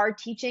 or they are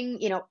teaching,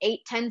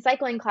 8-10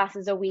 cycling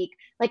classes a week.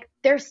 Like,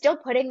 they're still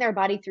putting their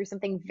body through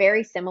something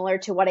very similar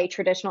to what a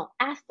traditional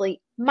athlete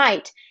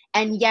might.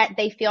 And yet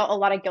they feel a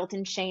lot of guilt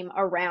and shame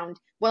around,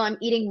 well, I'm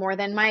eating more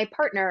than my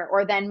partner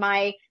or than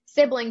my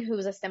sibling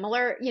who's a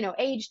similar,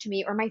 age to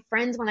me, or my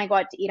friends. When I go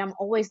out to eat, I'm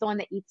always the one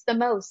that eats the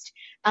most.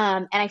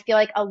 And I feel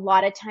like a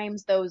lot of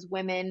times those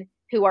women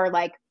who are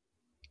like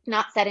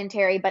not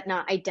sedentary, but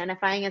not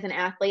identifying as an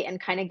athlete, and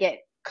kind of get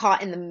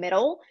caught in the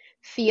middle,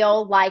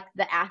 feel like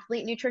the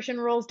athlete nutrition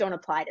rules don't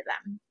apply to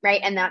them,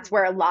 right? And that's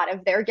where a lot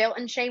of their guilt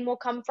and shame will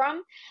come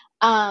from.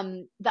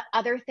 The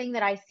other thing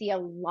that I see a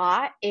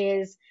lot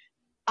is,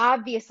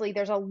 obviously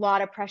there's a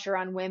lot of pressure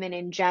on women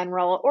in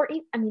general, or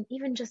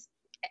even just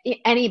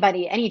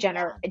anybody, any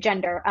gender.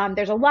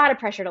 There's a lot of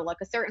pressure to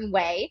look a certain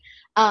way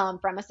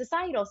from a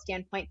societal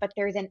standpoint, but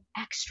there's an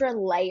extra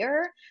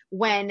layer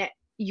when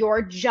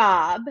your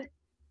job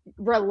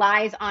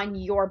relies on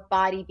your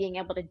body being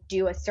able to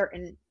do a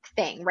certain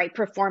thing, right?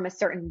 Perform a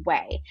certain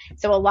way.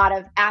 So a lot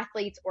of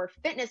athletes or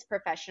fitness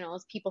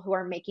professionals, people who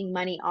are making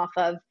money off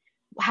of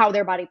how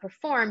their body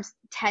performs,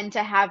 tend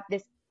to have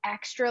this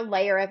extra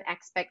layer of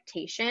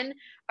expectation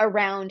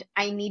around,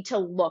 I need to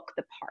look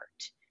the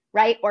part,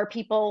 right? Or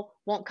people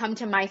won't come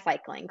to my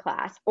cycling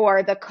class,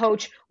 or the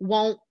coach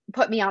won't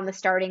put me on the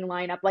starting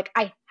lineup. Like,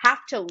 I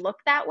have to look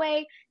that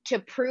way to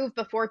prove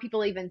before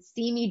people even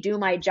see me do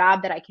my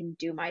job that I can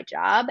do my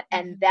job.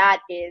 And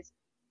that is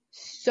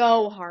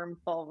so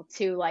harmful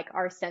to like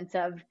our sense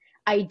of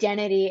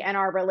identity and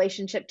our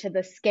relationship to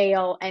the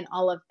scale and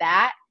all of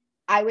that.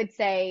 I would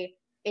say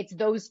it's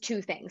those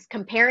two things: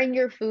 comparing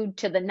your food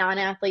to the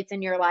non-athletes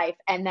in your life,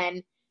 and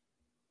then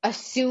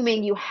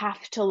assuming you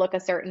have to look a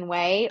certain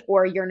way,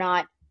 or you're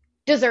not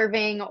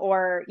deserving,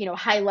 or,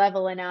 high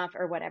level enough,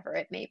 or whatever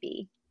it may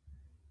be.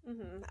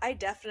 I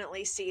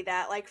definitely see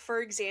that. Like,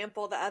 for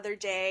example, the other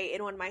day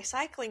in one of my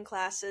cycling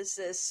classes,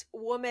 this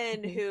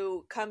woman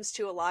who comes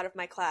to a lot of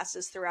my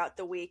classes throughout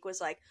the week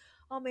was like,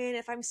 oh man,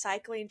 if I'm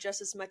cycling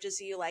just as much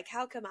as you, like,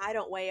 how come I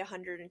don't weigh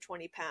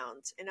 120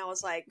 pounds? And I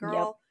was like,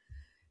 girl,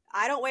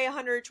 I don't weigh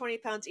 120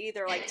 pounds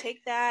either. Like,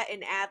 take that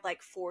and add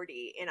like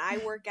 40. And I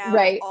work out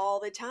Right. all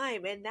the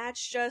time. And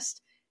that's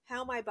just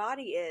how my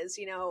body is.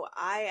 You know,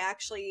 I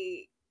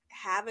actually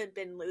haven't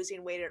been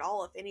losing weight at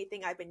all. If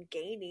anything, I've been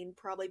gaining,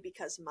 probably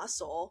because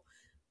muscle.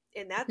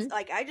 And that's Mhm.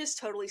 like, I just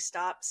totally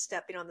stopped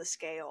stepping on the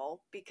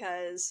scale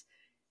because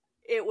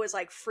it was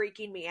like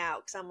freaking me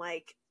out. Because I'm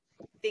like,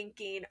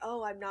 thinking,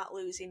 oh, I'm not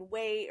losing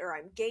weight or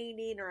I'm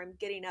gaining or I'm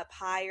getting up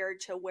higher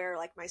to where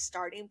like my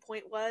starting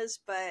point was.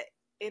 But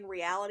in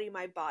reality,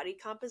 my body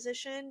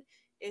composition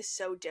is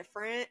so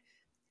different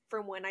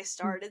from when I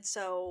started.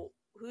 So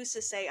who's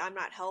to say I'm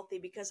not healthy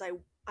because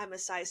I'm a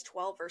size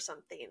 12 or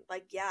something?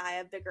 Like, yeah, I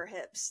have bigger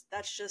hips.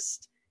 That's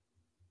just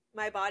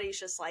my body's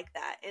just like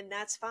that. And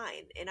that's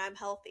fine. And I'm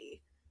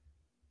healthy.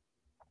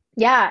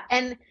 Yeah,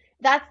 and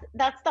that's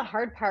the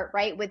hard part,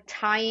 right? With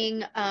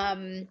tying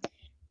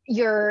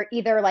your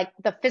either like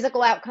the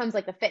physical outcomes,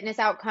 like the fitness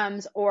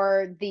outcomes,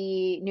 or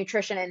the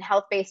nutrition and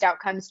health-based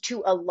outcomes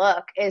to a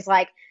look is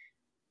like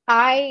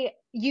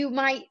you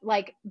might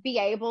like be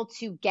able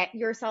to get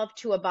yourself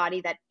to a body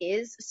that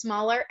is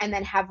smaller and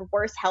then have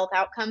worse health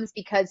outcomes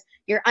because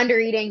you're under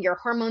eating, your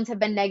hormones have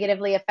been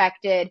negatively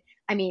affected.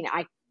 I mean,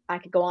 I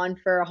could go on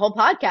for a whole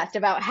podcast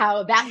about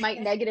how that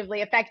might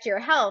negatively affect your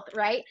health,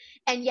 right?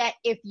 And yet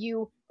if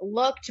you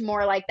looked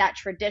more like that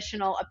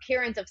traditional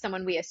appearance of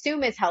someone we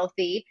assume is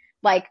healthy,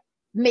 like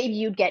maybe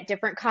you'd get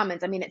different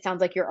comments. I mean, it sounds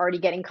like you're already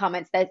getting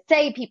comments that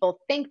say people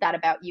think that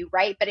about you,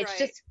 right? But it's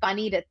Right. just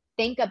funny to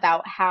think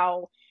about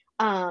how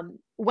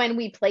when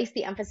we place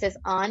the emphasis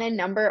on a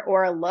number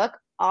or a look,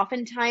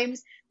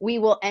 oftentimes we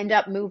will end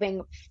up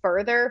moving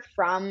further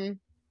from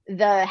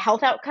the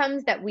health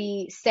outcomes that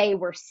we say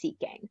we're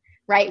seeking,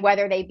 right?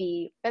 Whether they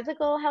be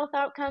physical health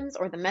outcomes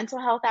or the mental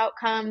health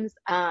outcomes.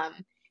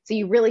 So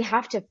you really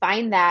have to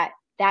find that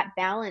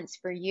balance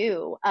for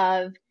you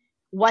of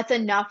what's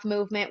enough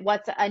movement,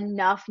 what's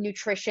enough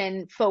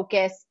nutrition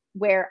focus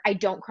where I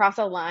don't cross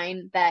a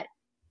line that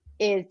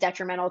is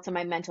detrimental to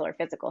my mental or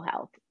physical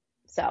health.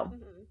 So,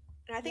 Mm-hmm.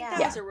 And I think that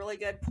Yeah. was yeah. a really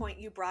good point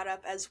you brought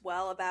up as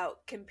well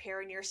about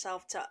comparing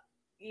yourself to,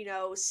 you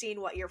know, seeing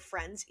what your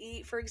friends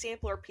eat, for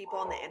example, or people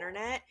on the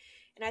internet.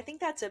 And I think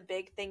that's a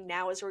big thing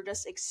now is we're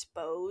just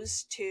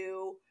exposed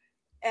to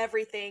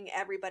everything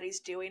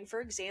everybody's doing. For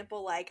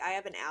example, like I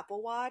have an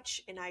Apple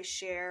Watch and I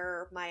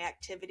share my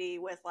activity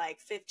with like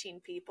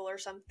 15 people or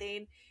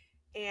something,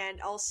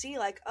 and I'll see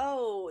like,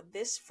 oh,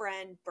 this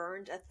friend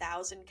burned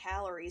 1,000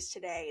 calories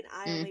today, and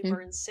I only Hmm.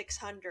 burned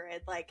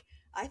 600. Like,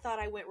 I thought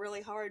I went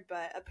really hard,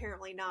 but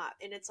apparently not.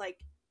 And it's like,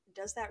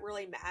 does that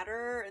really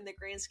matter in the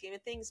grand scheme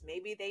of things?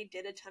 Maybe they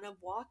did a ton of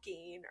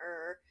walking,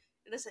 or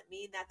it doesn't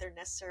mean that they're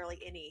necessarily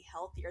any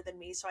healthier than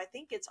me. So I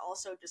think it's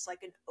also just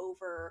like an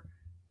over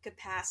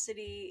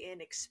capacity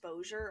and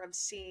exposure of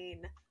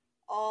seeing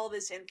all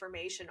this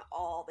information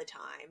all the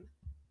time.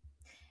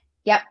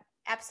 Yep.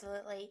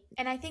 Absolutely.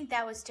 And I think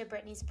that was to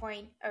Brittany's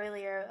point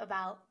earlier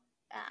about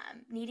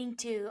needing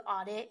to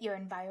audit your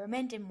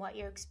environment and what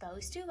you're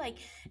exposed to. Like,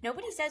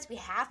 nobody says we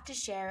have to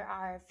share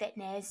our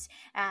fitness,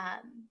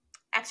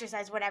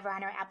 exercise, whatever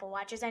on our Apple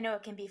Watches. I know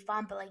it can be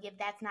fun, but like if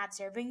that's not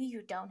serving you,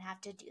 you don't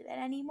have to do that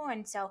anymore.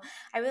 And so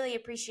I really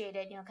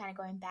appreciated, kind of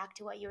going back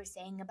to what you were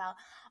saying about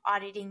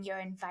auditing your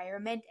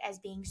environment as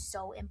being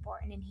so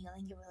important in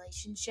healing your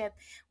relationship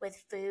with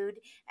food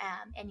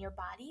and your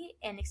body,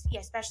 and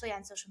especially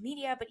on social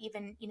media, but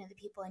even the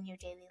people in your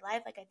daily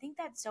life. Like, I think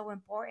that's so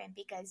important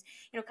because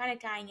kind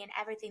of tying in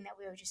everything that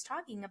we were just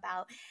talking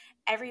about,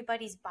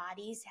 everyone's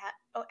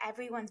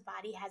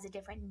body has a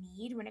different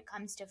need when it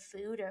comes to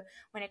food, or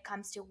when it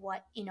comes to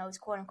what is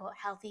quote unquote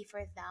healthy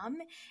for them.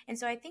 And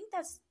so I think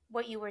that's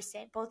what you were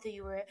saying, both of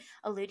you were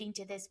alluding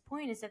to this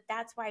point, is that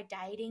that's why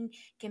dieting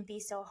can be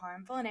so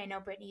harmful. And I know,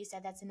 Brittany, you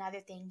said that's another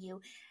thing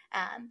you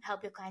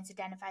help your clients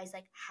identify, is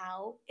like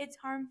how it's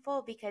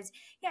harmful, because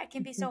yeah, it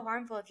can be Mhm. so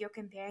harmful if you're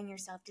comparing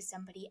yourself to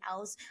somebody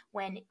else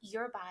when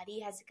your body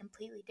has a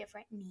completely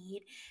different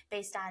need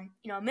based on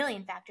a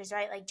million factors,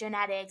 right? Like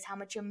genetics, how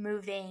much you're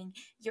moving,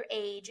 your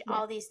age, Yeah.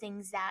 all these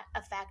things that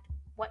affect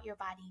what your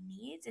body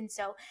needs. And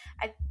so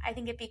I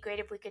think it'd be great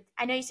if we could,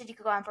 I know you said you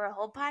could go on for a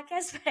whole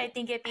podcast, but I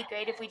think it'd be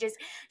great if we just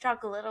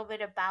talk a little bit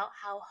about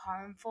how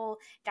harmful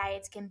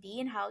diets can be,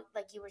 and how,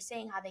 like you were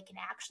saying, how they can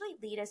actually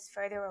lead us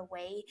further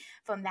away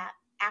from that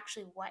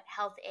actually what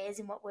health is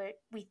and what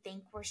we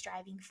think we're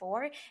striving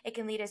for. It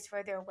can lead us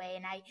further away.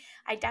 And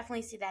I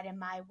definitely see that in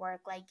my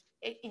work, like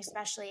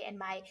especially in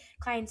my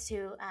clients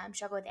who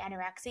struggle with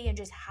anorexia, and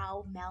just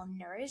how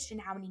malnourished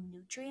and how many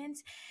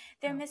nutrients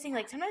they're Oh, missing.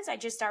 Like, sometimes I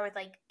just start with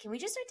like, can we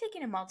just start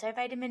taking a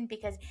multivitamin?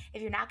 Because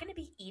if you're not going to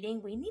be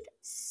eating, we need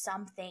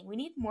something. We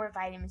need more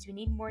vitamins. We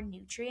need more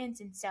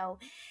nutrients. And so,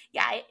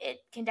 yeah, it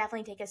can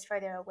definitely take us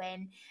further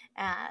away.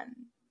 And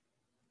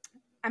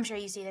I'm sure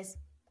you see this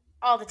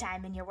all the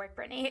time in your work,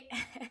 Brittany.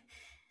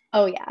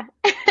 oh yeah.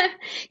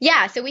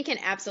 Yeah, so we can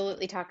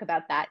absolutely talk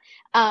about that.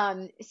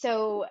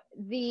 So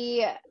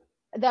the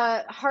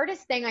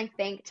hardest thing I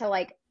think to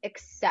like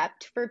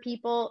accept for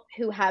people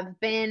who have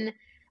been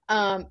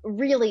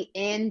really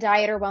in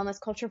diet or wellness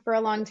culture for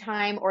a long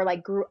time, or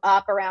like grew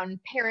up around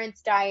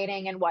parents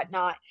dieting and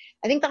whatnot,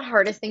 I think the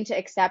hardest thing to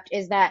accept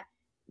is that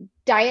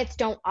diets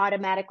don't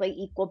automatically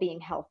equal being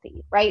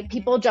healthy, right?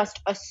 People just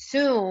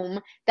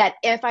assume that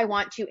if I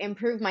want to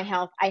improve my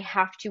health, I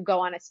have to go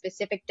on a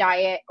specific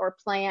diet or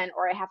plan,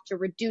 or I have to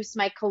reduce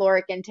my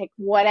caloric intake,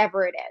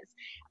 whatever it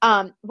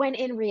is. When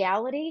in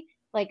reality,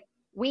 like,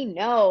 we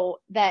know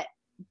that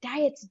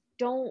diets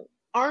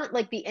aren't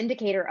like the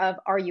indicator of,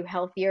 are you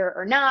healthier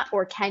or not,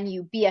 or can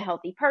you be a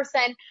healthy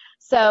person?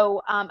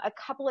 So a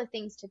couple of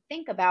things to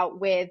think about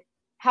with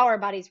how our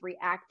bodies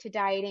react to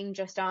dieting,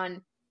 just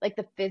on like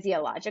the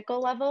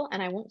physiological level.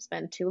 And I won't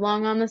spend too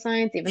long on the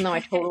science, even though I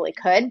totally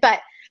could.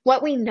 But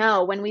what we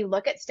know when we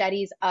look at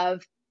studies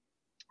of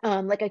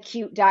like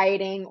acute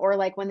dieting, or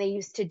like when they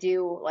used to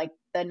do like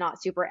the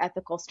not super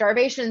ethical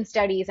starvation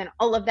studies and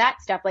all of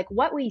that stuff, like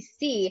what we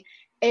see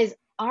is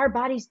our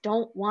bodies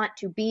don't want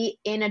to be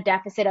in a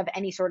deficit of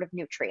any sort of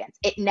nutrients.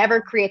 It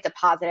never creates a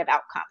positive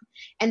outcome.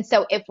 And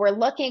so if we're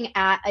looking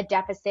at a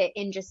deficit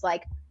in just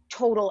like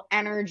total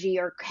energy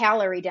or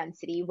calorie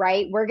density,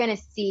 right, we're going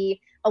to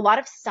see a lot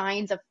of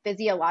signs of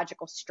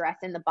physiological stress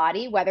in the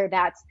body, whether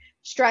that's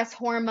stress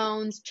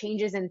hormones,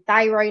 changes in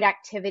thyroid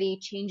activity,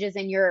 changes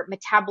in your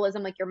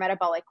metabolism, like your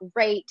metabolic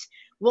rate.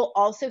 We'll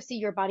also see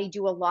your body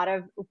do a lot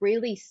of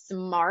really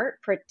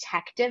smart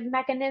protective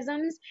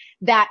mechanisms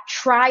that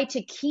try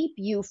to keep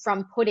you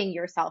from putting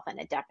yourself in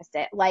a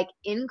deficit, like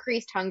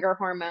increased hunger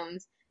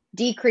hormones,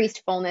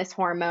 decreased fullness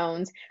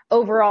hormones,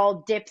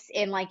 overall dips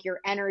in like your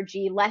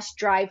energy, less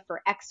drive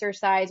for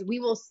exercise. We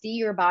will see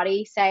your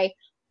body say,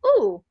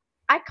 ooh,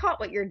 I caught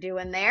what you're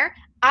doing there.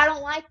 I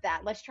don't like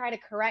that. Let's try to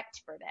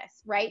correct for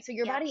this, right? So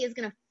your body is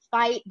going to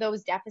fight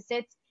those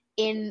deficits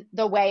in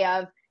the way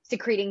of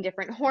secreting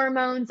different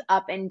hormones,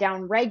 up and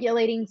down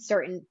regulating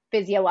certain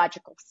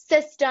physiological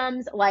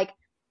systems. Like,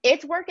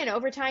 it's working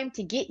overtime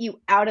to get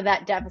you out of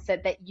that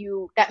deficit that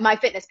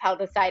MyFitnessPal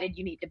decided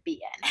you need to be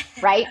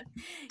in, right?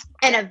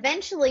 And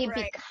eventually,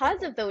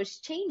 because of those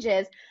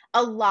changes,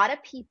 a lot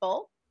of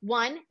people,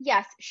 one,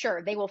 yes,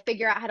 sure, they will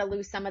figure out how to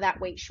lose some of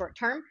that weight short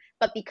term.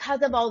 But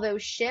because of all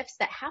those shifts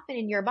that happen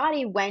in your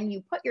body when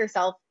you put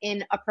yourself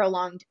in a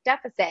prolonged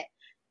deficit,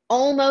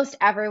 almost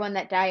everyone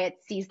that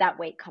diets sees that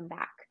weight come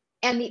back.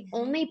 And the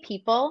only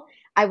people,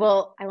 I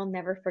will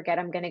never forget,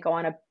 I'm going to go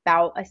on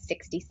about a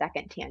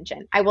 60-second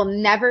tangent. I will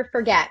never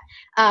forget.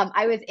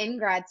 I was in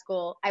grad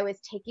school. I was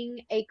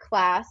taking a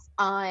class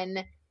on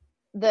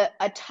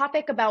a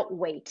topic about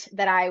weight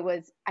that I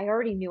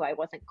already knew I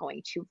wasn't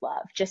going to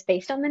love, just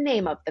based on the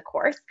name of the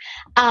course.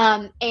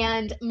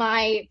 And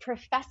my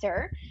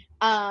professor,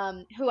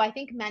 who I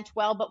think meant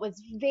well, but was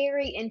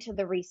very into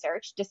the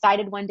research,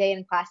 decided one day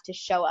in class to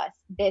show us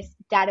this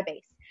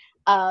database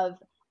of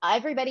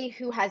everybody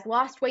who has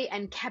lost weight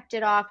and kept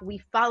it off.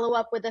 We follow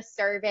up with a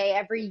survey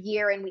every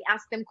year and we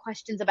ask them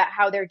questions about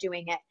how they're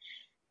doing it.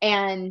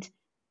 And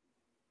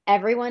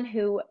everyone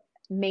who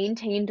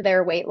maintained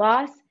their weight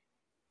loss,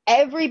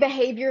 every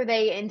behavior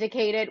they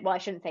indicated, well, I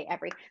shouldn't say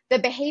every, the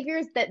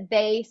behaviors that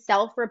they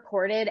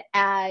self-reported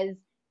as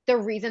the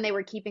reason they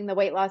were keeping the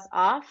weight loss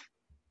off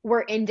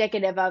were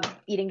indicative of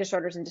eating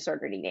disorders and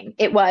disordered eating.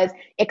 It was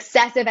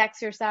excessive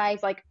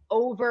exercise, like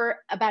over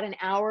about an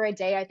hour a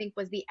day, I think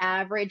was the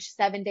average,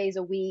 7 days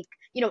a week,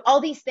 all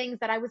these things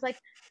that I was like,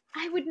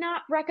 I would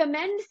not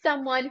recommend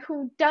someone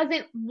who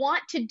doesn't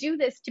want to do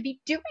this to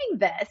be doing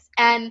this.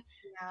 And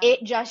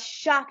it just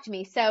shocked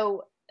me.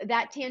 So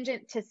that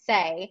tangent to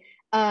say,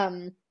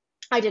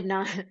 I did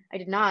not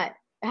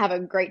have a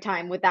great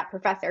time with that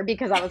professor,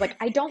 because I was like,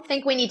 I don't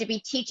think we need to be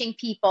teaching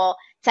people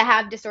to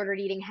have disordered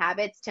eating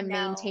habits to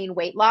maintain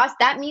weight loss.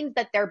 That means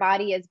that their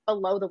body is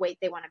below the weight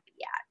they want to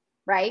be at,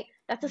 right?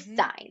 That's a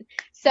sign.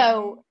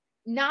 So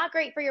not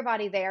great for your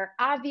body there.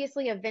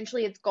 Obviously,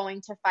 eventually it's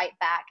going to fight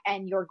back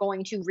and you're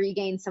going to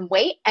regain some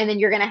weight, and then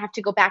you're going to have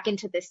to go back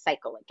into this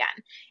cycle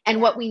again.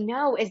 And what we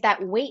know is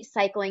that weight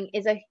cycling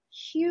is a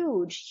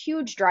huge,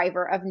 huge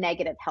driver of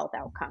negative health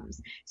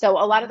outcomes. So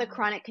a lot of the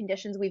chronic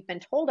conditions we've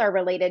been told are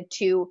related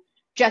to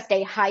just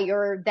a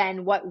higher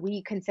than what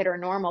we consider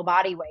normal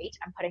body weight.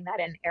 I'm putting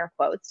that in air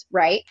quotes,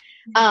 right?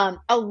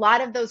 A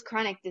lot of those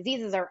chronic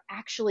diseases are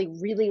actually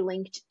really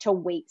linked to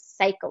weight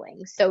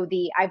cycling. So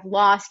I've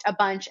lost a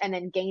bunch and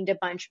then gained a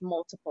bunch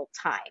multiple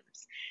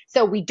times.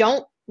 So we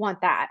don't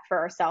want that for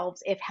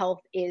ourselves if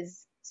health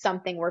is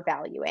something we're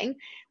valuing.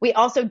 We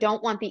also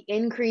don't want the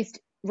increased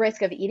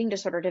risk of eating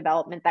disorder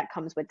development that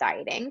comes with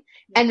dieting.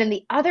 And then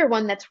the other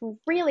one that's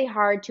really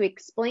hard to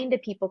explain to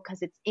people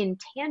because it's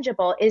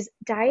intangible is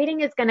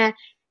dieting is going to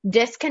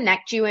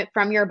disconnect you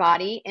from your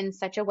body in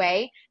such a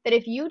way that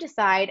if you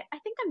decide, I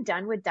think I'm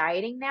done with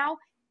dieting now,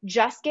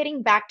 just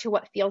getting back to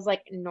what feels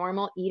like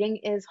normal eating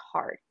is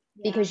hard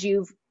because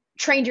you've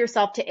trained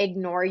yourself to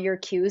ignore your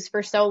cues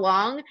for so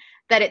long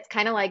that it's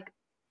kind of like,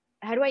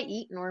 how do I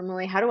eat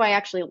normally? How do I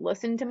actually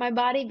listen to my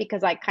body?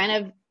 Because I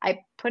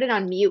put it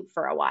on mute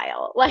for a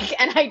while,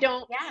 and I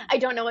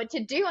don't know what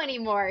to do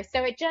anymore.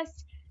 So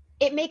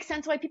it makes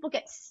sense why people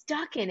get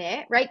stuck in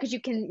it, right? Because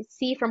you can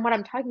see from what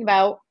I'm talking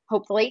about,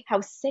 hopefully, how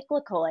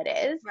cyclical it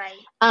is.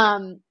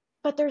 Right.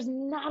 But there's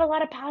not a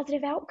lot of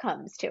positive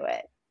outcomes to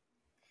it,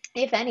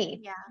 if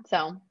any. Yeah.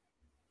 So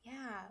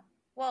Yeah.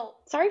 Well,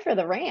 sorry for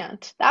the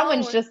rant. That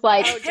one's oh, just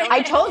like, Oh, don't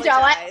I told y'all,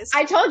 apologize.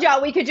 I told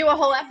y'all we could do a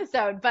whole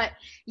episode, but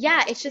yeah,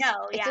 no, it's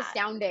yeah.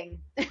 astounding.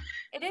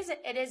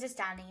 It is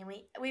astounding, and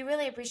we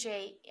really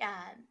appreciate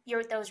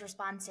your those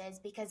responses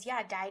because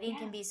yeah, dieting Yeah.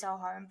 can be so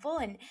harmful,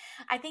 and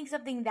I think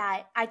something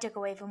that I took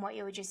away from what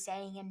you were just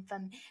saying and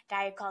from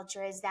diet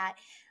culture is that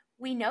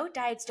we know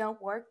diets don't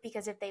work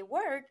because if they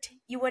worked,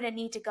 you wouldn't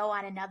need to go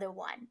on another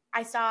one.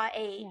 I saw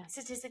a Yeah.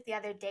 statistic the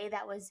other day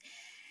that was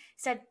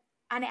said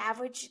on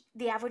average,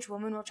 the average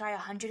woman will try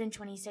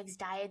 126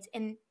 diets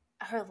in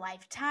her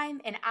lifetime.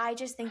 And I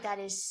just think that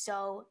is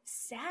so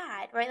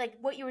sad, right? Like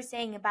what you were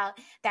saying about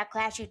that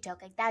class you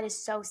took, like that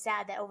is so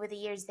sad that over the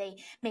years they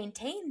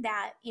maintained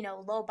that,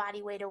 low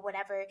body weight or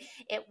whatever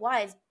it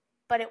was,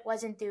 but it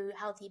wasn't through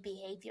healthy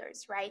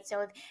behaviors, right?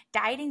 So if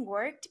dieting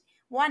worked,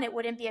 one, it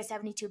wouldn't be a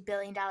 $72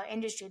 billion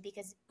industry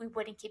because we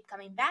wouldn't keep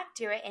coming back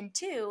to it. And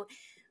two,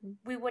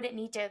 we wouldn't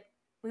need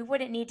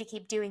to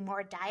keep doing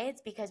more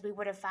diets because we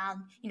would have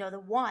found, the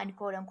one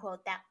quote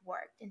unquote that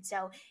worked. And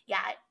so, yeah,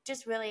 I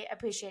just really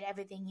appreciate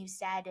everything you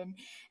said. And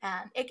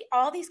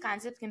all these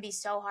concepts can be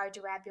so hard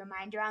to wrap your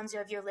mind around. So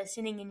if you're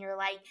listening and you're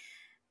like,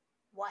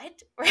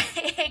 what?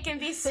 Right? It can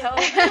be so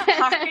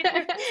hard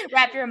to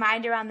wrap your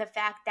mind around the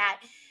fact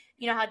that,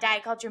 how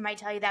diet culture might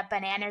tell you that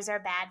bananas are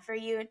bad for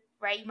you,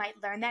 right? You might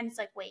learn that. And it's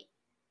like, wait,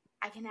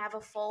 I can have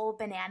a full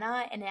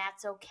banana and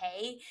that's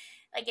okay.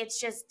 Like, it's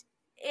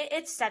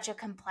such a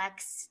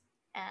complex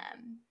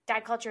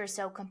diet culture is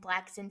so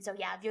complex. And so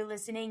yeah, if you're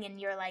listening and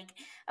you're like,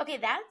 okay,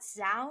 that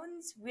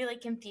sounds really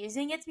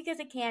confusing, it's because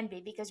it can be,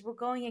 because we're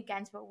going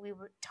against what we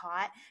were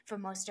taught for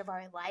most of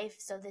our life.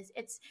 So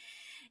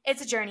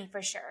it's a journey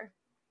for sure.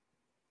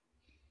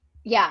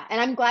 Yeah, and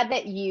I'm glad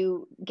that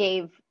you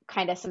gave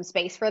kind of some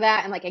space for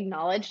that and like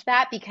acknowledged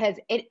that, because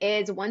it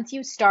is, once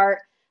you start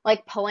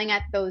like pulling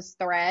at those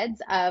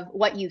threads of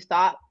what you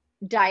thought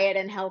diet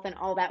and health and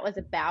all that was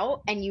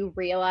about, and you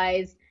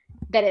realize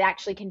that it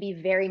actually can be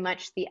very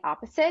much the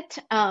opposite,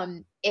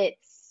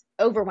 it's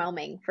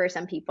overwhelming for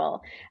some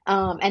people.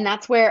 And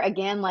that's where,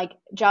 again, like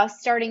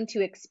just starting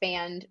to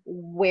expand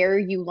where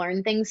you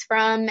learn things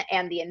from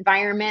and the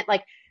environment,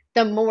 like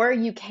the more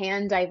you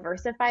can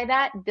diversify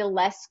that, the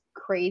less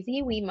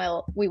crazy we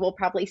will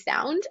probably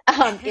sound,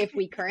 if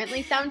we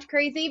currently sound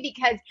crazy,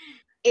 because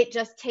it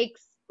just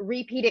takes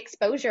repeat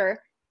exposure,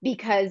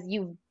 because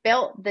you've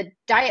built the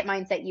diet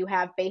mindset you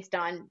have based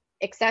on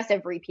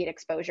excessive repeat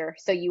exposure.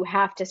 So you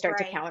have to start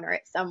to Right. counter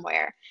it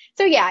somewhere.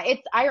 So yeah,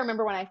 I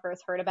remember when I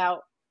first heard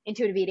about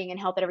intuitive eating and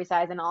health at every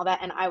size and all that,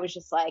 and I was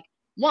just like,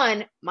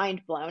 one,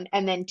 mind blown,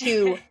 and then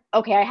two,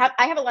 okay, I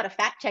have a lot of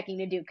fact checking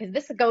to do, because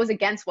this goes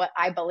against what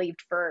I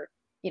believed for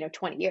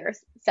 20 years.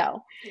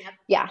 So Yep.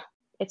 yeah,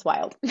 it's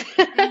wild.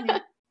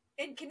 Mhm.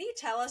 And can you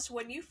tell us,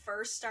 when you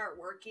first start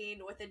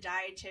working with a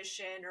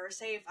dietitian, or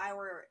say if I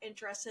were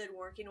interested in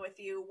working with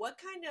you, what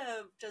kind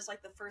of does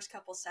like the first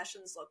couple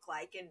sessions look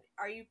like? And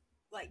are you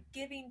like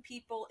giving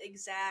people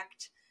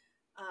exact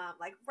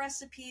like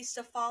recipes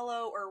to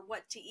follow, or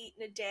what to eat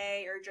in a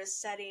day, or just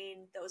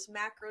setting those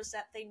macros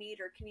that they need?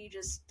 Or can you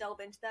just delve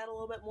into that a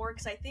little bit more?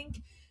 Because I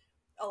think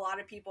a lot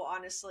of people,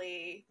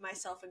 honestly,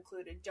 myself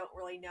included, don't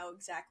really know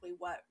exactly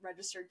what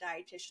registered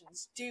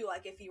dietitians do,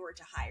 like if you were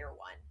to hire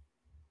one.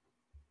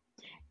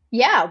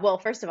 Yeah, well,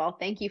 first of all,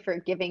 thank you for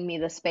giving me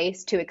the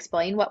space to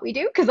explain what we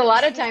do, because a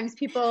lot of times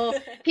people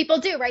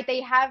do, right? They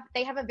have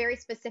a very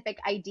specific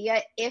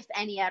idea, if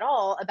any at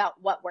all,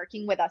 about what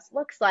working with us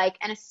looks like,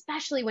 and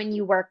especially when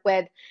you work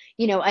with,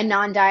 a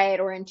non-diet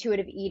or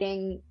intuitive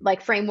eating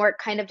like framework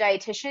kind of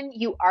dietitian,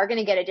 you are going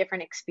to get a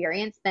different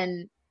experience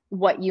than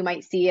what you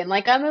might see in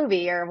like a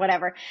movie or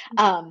whatever.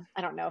 I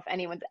don't know if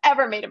anyone's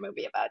ever made a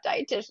movie about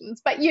dietitians,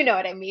 but you know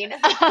what I mean.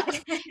 Well,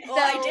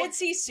 I So, did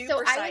see so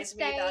Super I would Size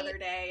Me the say, other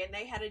day, and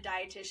they had a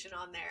dietitian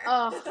on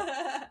oh,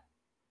 there.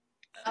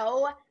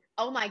 oh,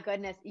 oh my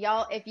goodness,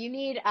 y'all, if you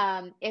need,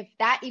 if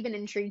that even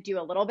intrigued you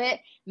a little bit,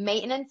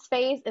 Maintenance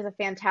Phase is a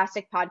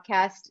fantastic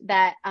podcast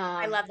that,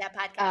 I love that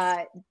podcast.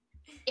 uh,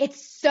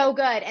 it's so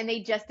good, and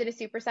they just did a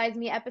Super Size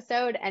Me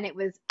episode, and it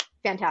was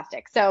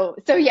fantastic. So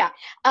yeah.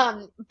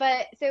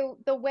 But so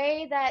the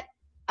way that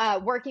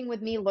working with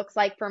me looks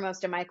like for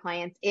most of my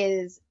clients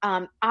is,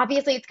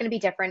 obviously it's going to be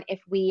different if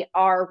we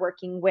are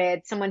working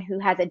with someone who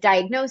has a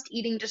diagnosed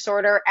eating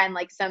disorder and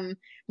like some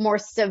more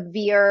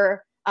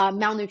severe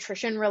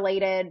malnutrition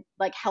related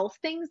like health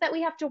things that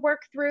we have to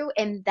work through.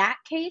 In that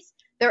case,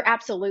 there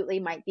absolutely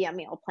might be a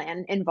meal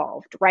plan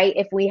involved, right?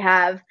 If we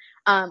have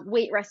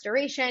weight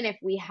restoration, if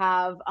we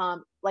have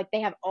like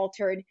they have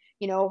altered,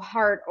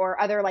 heart or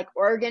other like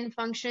organ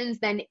functions,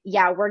 then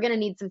yeah, we're going to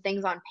need some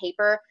things on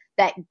paper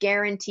that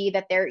guarantee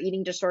that their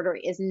eating disorder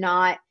is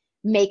not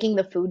making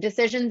the food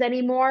decisions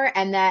anymore,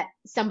 and that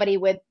somebody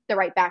with the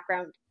right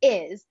background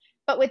is.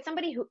 But with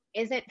somebody who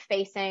isn't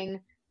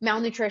facing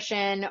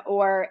malnutrition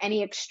or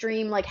any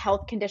extreme like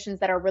health conditions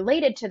that are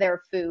related to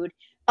their food,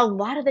 a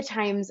lot of the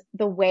times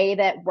the way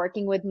that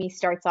working with me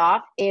starts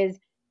off is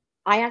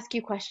I ask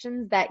you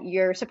questions that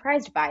you're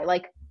surprised by,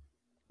 like,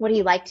 what do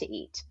you like to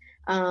eat?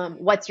 Mm-hmm.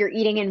 What's your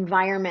eating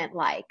environment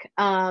like?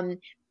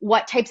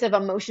 What types of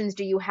emotions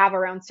do you have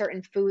around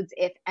certain foods,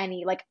 if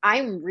any? Like,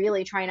 I'm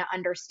really trying to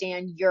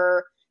understand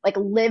your like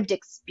lived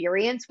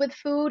experience with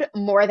food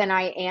more than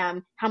I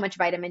am how much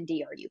vitamin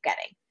D are you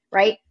getting,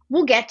 right?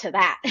 We'll get to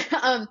that.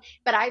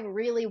 But I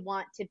really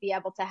want to be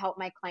able to help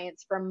my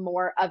clients from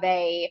more of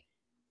a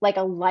like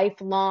a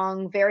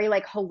lifelong, very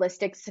like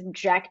holistic,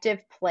 subjective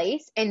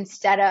place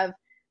instead of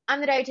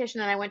I'm the dietitian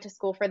and I went to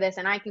school for this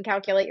and I can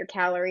calculate your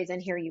calories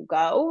and here you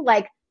go.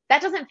 Like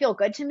that doesn't feel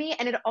good to me.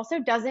 And it also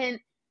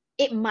doesn't,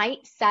 it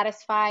might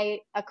satisfy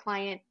a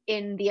client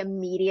in the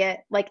immediate,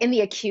 like in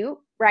the acute,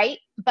 right?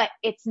 But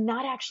it's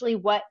not actually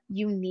what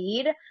you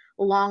need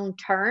long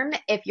term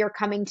if you're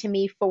coming to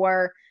me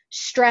for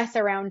stress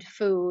around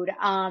food,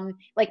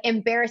 like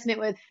embarrassment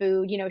with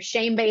food,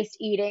 shame-based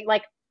eating.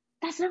 Like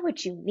that's not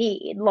what you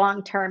need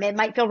long term. It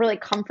might feel really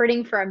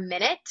comforting for a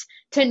minute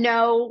to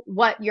know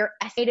what your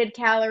estimated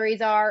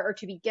calories are or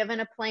to be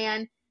given a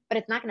plan, but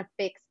it's not going to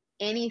fix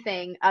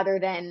anything other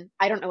than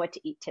I don't know what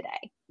to eat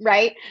today,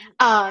 right?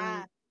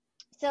 Um,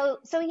 Yeah.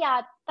 so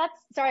yeah, that's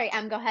sorry,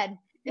 go ahead.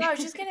 No, I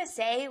was just gonna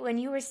say, when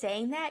you were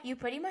saying that, you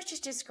pretty much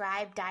just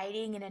described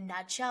dieting in a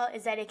nutshell,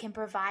 is that it can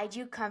provide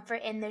you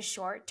comfort in the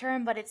short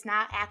term, but it's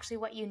not actually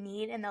what you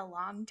need in the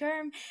long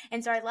term.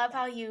 And so I love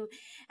how you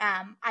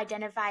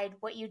identified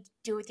what you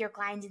do with your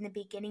clients in the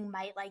beginning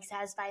might like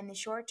satisfy in the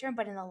short term,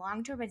 but in the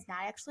long term, it's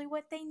not actually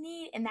what they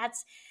need. And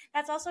that's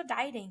also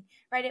dieting,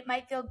 right? It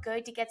might feel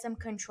good to get some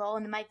control,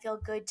 and it might feel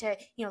good to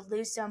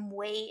lose some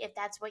weight if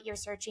that's what you're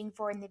searching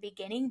for in the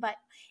beginning, but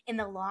in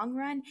the long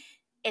run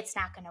it's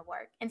not going to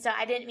work. And so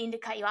I didn't mean to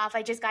cut you off.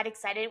 I just got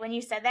excited when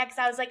you said that because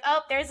I was like,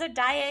 oh, there's a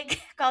diet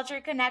culture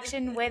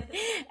connection with,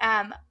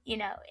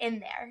 in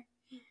there.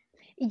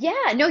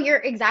 Yeah, no, you're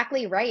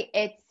exactly right.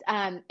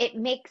 It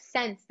makes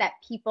sense that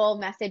people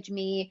message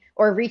me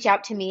or reach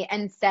out to me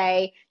and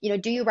say,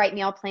 do you write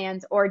meal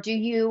plans or do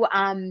you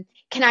can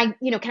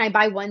I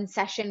buy one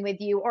session with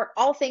you or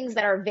all things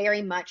that are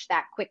very much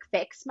that quick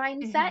fix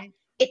mindset. Mm-hmm.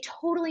 It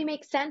totally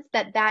makes sense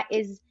that that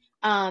is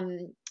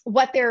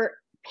what they're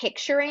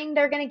picturing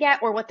they're going to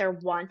get or what they're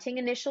wanting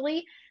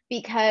initially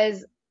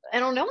because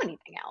I don't know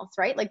anything else,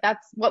 right? Like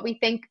that's what we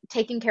think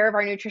taking care of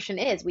our nutrition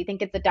is. We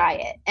think it's a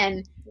diet.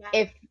 And Yeah.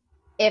 if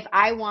if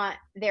I want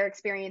their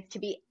experience to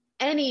be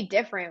any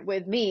different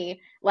with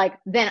me, like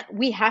then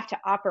we have to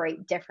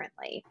operate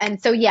differently.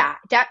 And so, yeah,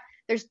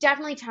 there's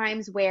definitely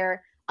times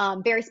where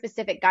very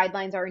specific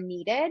guidelines are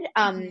needed.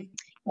 Mm-hmm.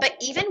 But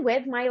even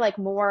with my like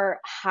more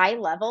high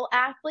level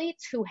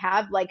athletes who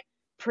have like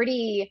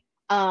pretty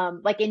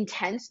like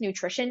intense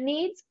nutrition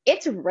needs,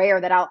 it's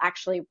rare that I'll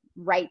actually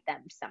write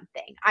them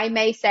something. I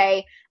may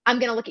say, I'm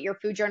going to look at your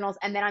food journals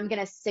and then I'm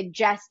going to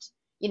suggest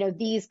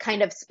these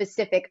kind of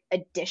specific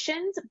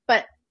additions,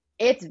 but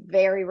it's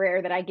very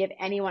rare that I give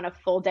anyone a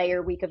full day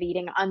or week of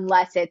eating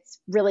unless it's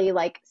really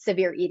like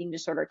severe eating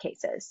disorder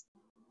cases.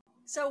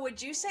 So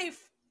would you say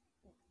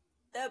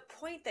the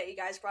point that you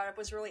guys brought up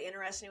was really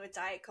interesting with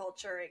diet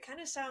culture? It kind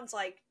of sounds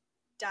like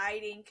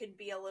dieting could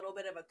be a little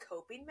bit of a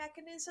coping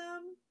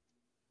mechanism.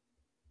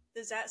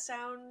 Does that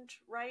sound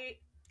right?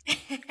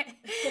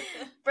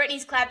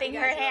 Brittany's clapping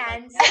her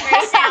hands like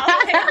right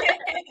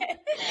now.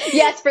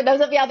 Yes, for those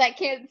of y'all that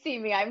can't see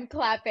me, I'm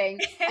clapping.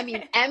 I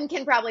mean, M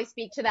can probably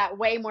speak to that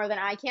way more than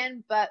I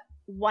can, but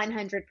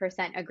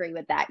 100% agree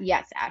with that.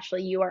 Yes,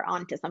 Ashley, you are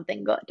on to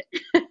something good.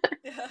 Thank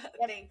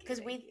you.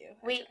 Because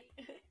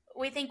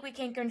we think we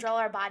can control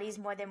our bodies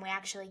more than we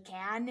actually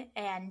can.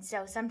 And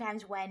so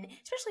sometimes when,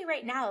 especially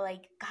right now,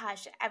 like,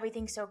 gosh,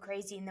 everything's so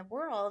crazy in the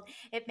world,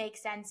 it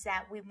makes sense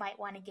that we might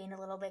want to gain a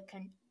little bit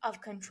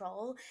of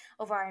control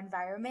over our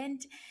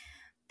environment.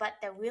 But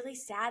the really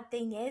sad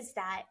thing is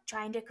that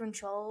trying to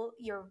control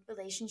your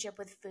relationship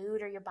with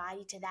food or your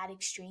body to that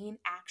extreme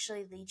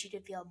actually leads you to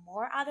feel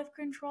more out of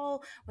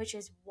control, which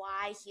is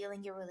why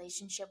healing your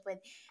relationship with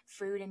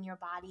food and your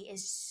body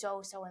is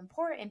so, so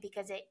important,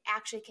 because it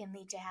actually can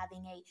lead to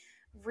having a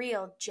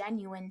real,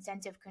 genuine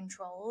sense of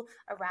control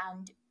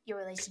around your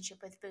relationship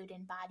with food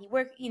and body.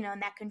 Where, in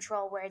that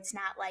control where it's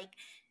not like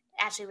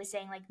Ashley was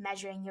saying, like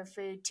measuring your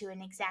food to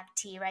an exact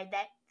T, right?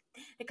 That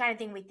the kind of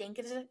thing we think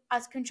is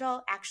us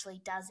control actually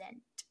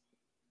doesn't.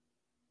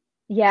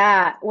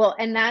 Yeah, well,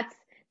 and that's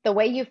the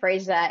way you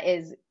phrase that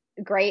is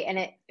great. And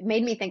it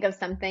made me think of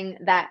something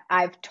that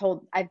I've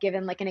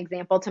given like an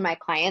example to my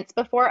clients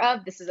before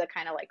of. This is a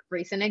kind of like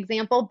recent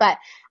example, but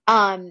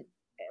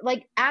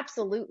like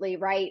absolutely,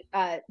 right?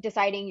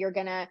 Deciding you're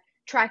gonna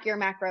track your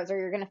macros or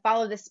you're gonna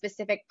follow this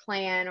specific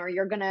plan or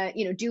you're gonna,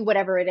 do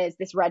whatever it is,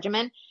 this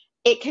regimen.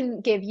 It can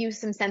give you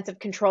some sense of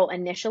control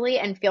initially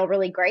and feel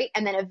really great.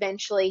 And then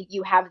eventually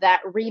you have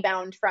that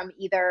rebound from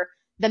either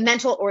the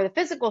mental or the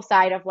physical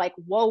side of like,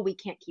 whoa, we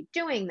can't keep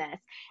doing this.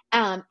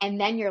 And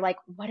then you're like,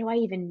 what do I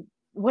even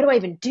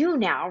do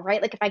now?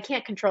 Right? Like if I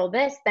can't control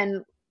this,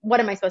 then what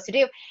am I supposed to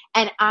do?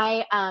 And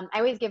I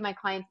always give my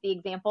clients the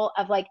example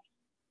of like,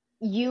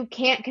 you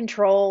can't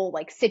control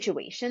like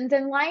situations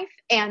in life.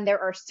 And there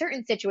are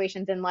certain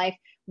situations in life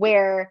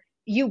where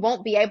you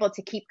won't be able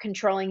to keep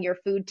controlling your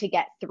food to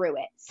get through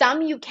it.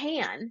 Some you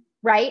can,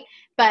 right?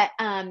 But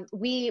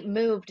we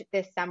moved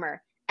this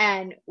summer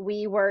and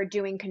we were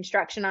doing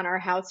construction on our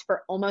house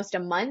for almost a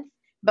month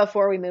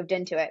before we moved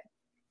into it.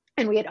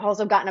 And we had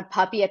also gotten a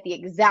puppy at the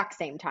exact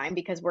same time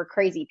because we're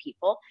crazy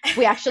people.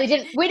 We actually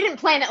didn't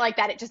plan it like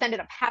that. It just ended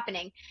up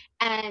happening.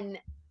 And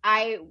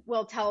I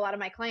will tell a lot of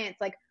my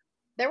clients, like,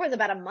 there was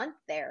about a month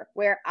there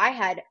where I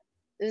had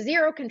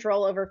zero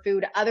control over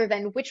food other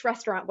than which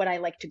restaurant would I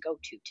like to go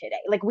to today.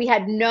 Like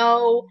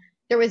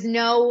there was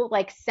no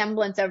like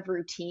semblance of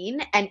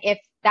routine. And if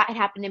that had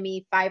happened to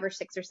me 5 or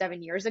 6 or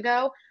 7 years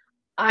ago,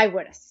 I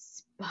would have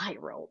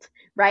spiraled,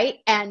 right?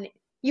 And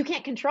you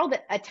can't control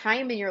that a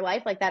time in your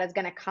life like that is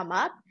going to come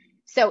up.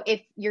 So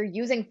if you're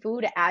using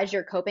food as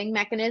your coping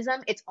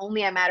mechanism, it's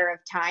only a matter of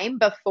time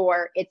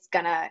before it's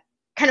going to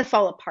kind of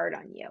fall apart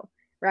on you,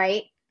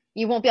 right?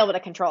 You won't be able to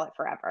control it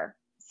forever.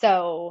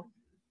 So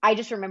I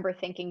just remember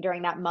thinking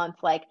during that month,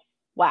 like,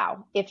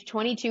 wow, if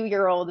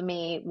 22-year-old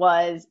me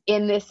was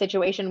in this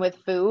situation with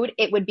food,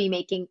 it would be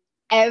making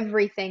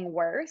everything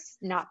worse,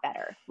 not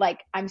better.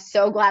 Like, I'm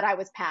so glad I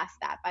was past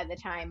that by the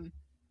time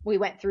we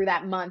went through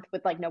that month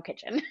with like no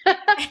kitchen.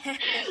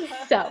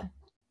 So,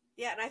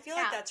 yeah, and I feel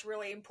like that's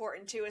really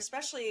important too,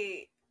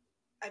 especially,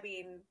 I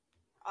mean,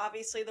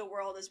 obviously the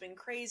world has been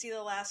crazy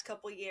the last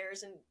couple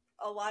years, and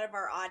a lot of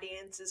our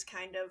audience is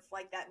kind of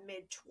like that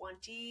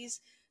mid-20s,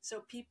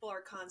 so people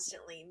are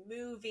constantly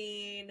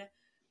moving.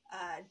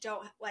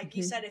 Don't, like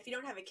you said, if you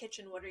don't have a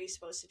kitchen, what are you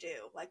supposed to do?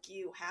 Like,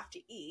 you have to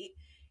eat.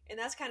 And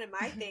that's kind of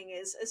my thing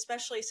is,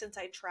 especially since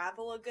I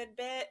travel a good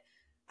bit,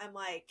 I'm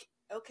like,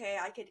 okay,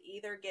 I could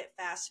either get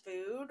fast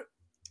food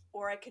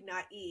or I could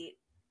not eat.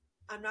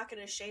 I'm not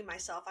going to shame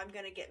myself. I'm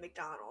going to get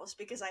McDonald's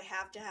because I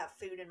have to have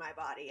food in my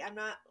body. I'm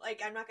not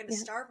going to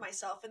starve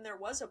myself. And there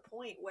was a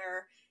point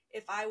where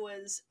if I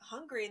was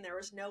hungry and there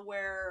was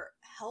nowhere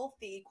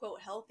healthy,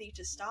 quote, healthy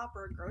to stop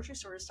or a grocery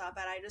store to stop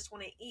at, I just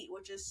want to eat,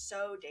 which is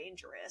so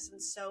dangerous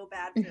and so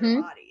bad for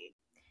your body.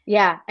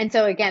 Yeah. And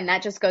so again,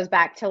 that just goes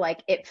back to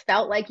like, it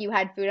felt like you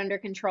had food under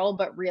control,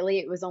 but really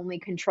it was only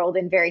controlled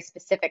in very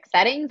specific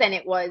settings and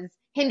it was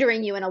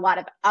hindering you in a lot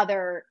of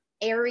other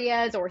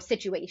areas or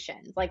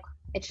situations. Like,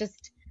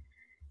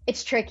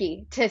 it's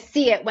tricky to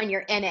see it when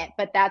you're in it,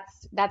 but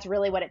that's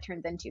really what it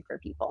turns into for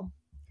people.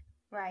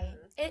 Right.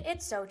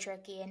 It's so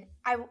tricky. And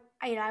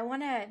I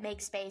want to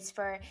make space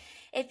for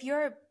if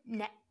you're,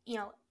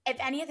 if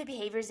any of the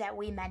behaviors that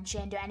we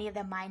mentioned or any of the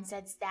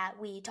mindsets that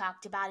we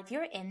talked about, if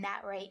you're in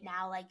that right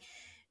now, like,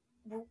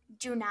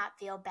 do not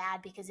feel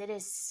bad because it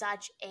is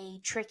such a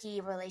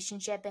tricky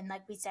relationship. And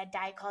like we said,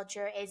 diet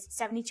culture is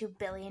 $72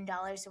 billion.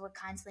 So we're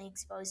constantly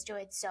exposed to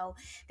it. So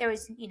there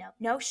is,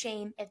 no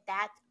shame if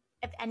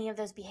any of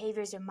those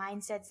behaviors or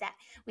mindsets that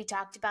we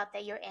talked about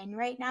that you're in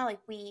right now,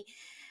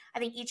 I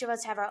think each of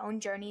us have our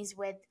own journeys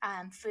with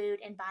food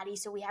and body.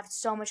 So we have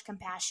so much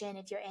compassion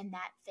if you're in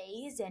that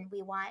phase, and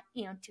we want,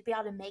 to be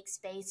able to make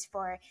space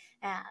for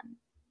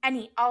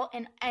any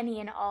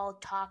and all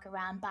talk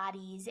around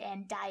bodies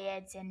and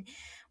diets and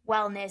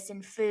wellness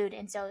and food.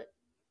 And so,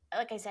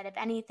 like I said, if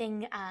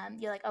anything,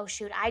 you're like, oh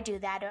shoot, I do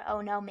that, or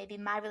oh no, maybe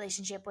my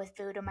relationship with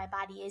food or my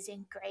body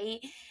isn't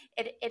great.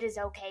 It is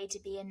okay to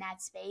be in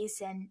that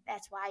space, and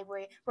that's why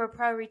we're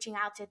pro reaching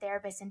out to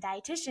therapists and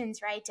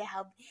dietitians, right, to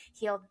help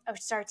heal or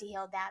start to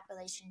heal that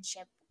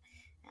relationship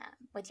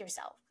with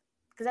yourself,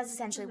 because that's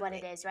essentially what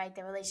it is, right?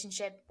 The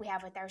relationship we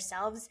have with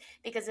ourselves,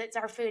 because it's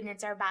our food and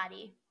it's our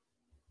body.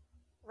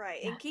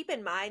 Right, and keep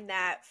in mind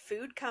that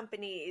food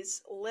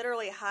companies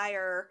literally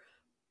hire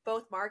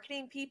both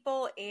marketing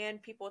people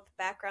and people with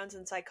backgrounds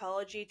in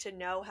psychology to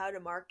know how to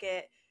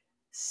market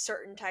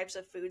certain types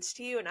of foods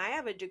to you. And I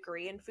have a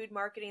degree in food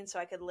marketing, so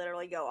I could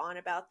literally go on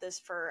about this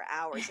for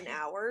hours and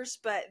hours,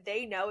 but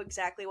they know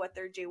exactly what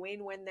they're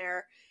doing when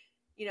they're,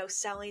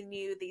 selling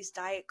you these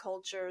diet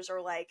cultures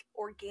or like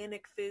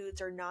organic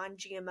foods or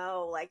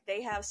non-GMO. Like,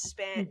 they have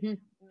spent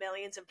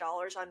millions of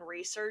dollars on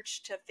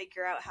research to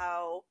figure out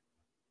how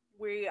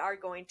we are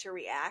going to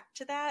react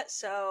to that.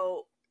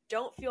 So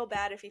don't feel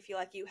bad if you feel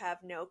like you have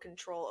no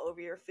control over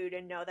your food,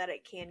 and know that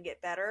it can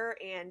get better.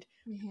 And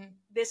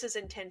this is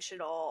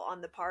intentional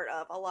on the part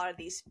of a lot of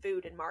these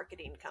food and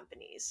marketing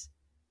companies.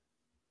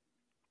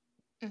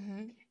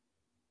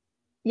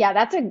 Yeah,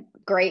 that's a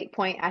great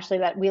point, Ashley,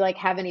 that we like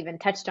haven't even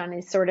touched on,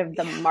 is sort of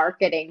the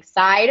marketing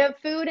side of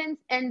food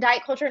and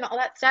diet culture and all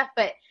that stuff.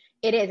 But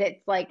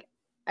it's like,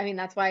 I mean,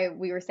 that's why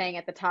we were saying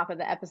at the top of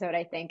the episode,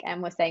 I think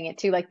Em was saying it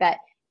too, like that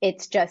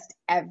it's just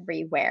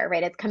everywhere,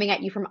 right? It's coming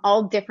at you from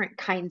all different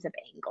kinds of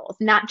angles,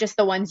 not just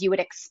the ones you would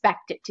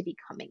expect it to be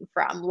coming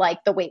from,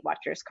 like the Weight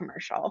Watchers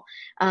commercial.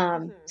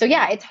 So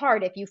yeah, it's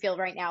hard if you feel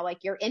right now like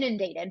you're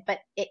inundated, but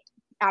it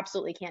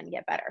absolutely can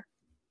get better.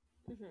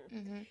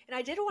 And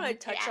I did want to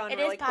touch on it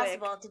really is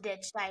possible quick. to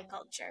ditch diet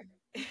culture.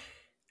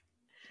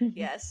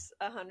 Yes,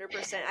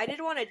 100%. I did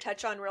want to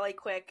touch on really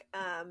quick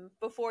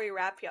before we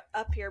wrap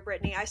up here,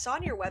 Brittany. I saw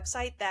on your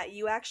website that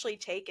you actually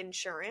take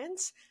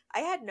insurance. I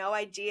had no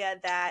idea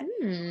that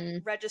Hmm.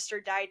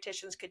 registered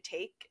dietitians could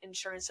take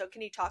insurance. So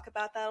can you talk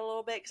about that a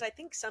little bit? Because I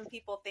think some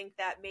people think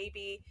that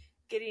maybe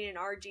getting an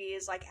RD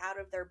is like out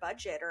of their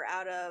budget or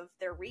out of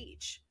their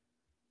reach.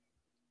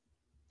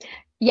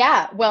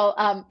 Yeah,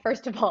 well,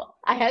 first of all,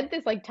 I had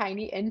this like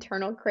tiny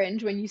internal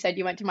cringe when you said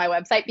you went to my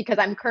website because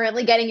I'm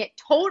currently getting it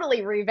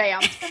totally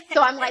revamped.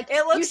 So I'm like, It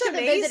you looks should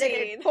have visited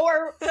it amazing.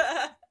 for.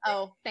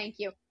 Oh, thank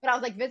you. But I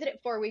was like, visit it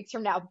 4 weeks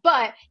from now.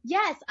 But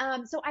yes,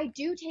 so I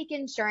do take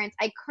insurance.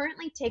 I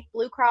currently take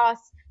Blue Cross,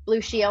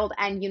 Blue Shield,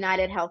 and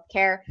United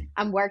Healthcare.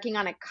 I'm working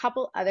on a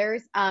couple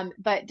others,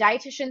 but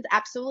dietitians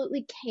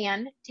absolutely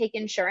can take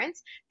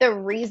insurance. The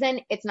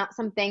reason it's not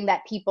something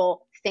that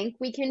people think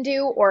we can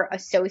do or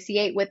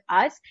associate with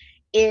us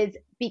is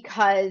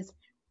because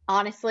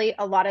honestly,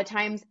 a lot of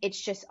times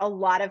it's just a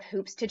lot of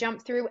hoops to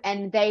jump through,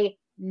 and they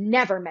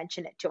never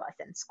mention it to us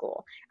in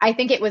school. I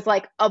think it was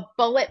like a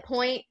bullet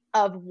point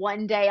of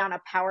one day on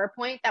a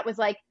PowerPoint that was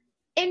like,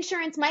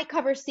 insurance might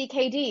cover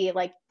CKD,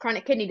 like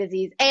chronic kidney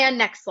disease, and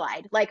next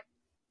slide. Like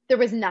there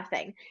was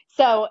nothing.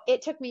 So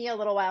it took me a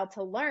little while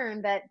to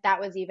learn that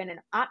that was even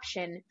an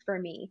option for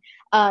me.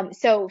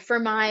 So for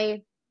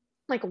my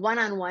like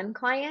one-on-one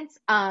clients,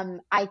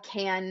 I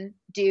can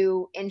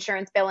do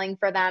insurance billing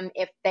for them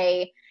if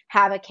they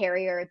have a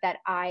carrier that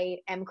I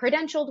am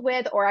credentialed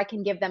with, or I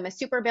can give them a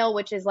super bill,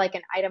 which is like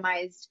an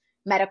itemized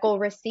medical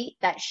receipt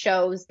that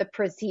shows the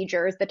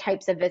procedures, the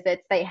types of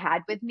visits they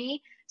had with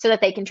me, so that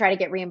they can try to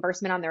get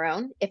reimbursement on their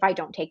own if I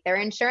don't take their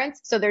insurance.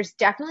 So there's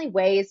definitely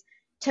ways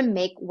to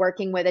make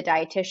working with a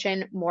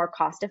dietitian more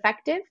cost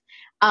effective.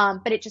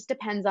 But it just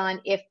depends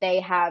on if they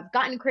have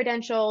gotten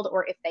credentialed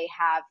or if they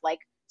have like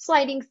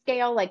sliding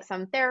scale like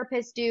some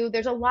therapists do.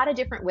 There's a lot of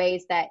different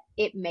ways that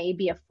it may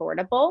be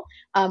affordable,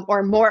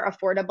 or more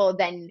affordable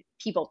than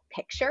people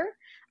picture.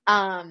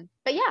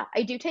 But yeah,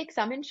 I do take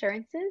some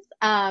insurances.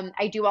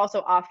 I do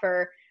also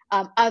offer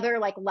other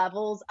like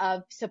levels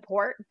of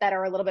support that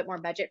are a little bit more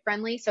budget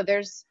friendly. So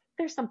there's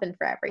something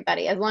for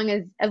everybody as long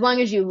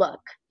as you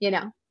look, you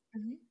know.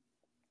 Mhm,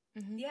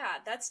 mhm. Yeah,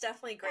 that's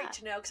definitely great Yeah.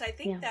 to know because I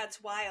think Yeah.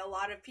 that's why a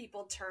lot of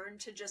people turn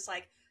to just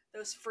like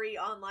those free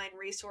online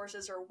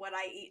resources or what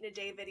I eat in a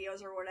day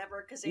videos or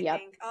whatever because they Yep.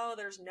 think, oh,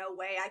 there's no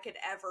way I could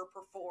ever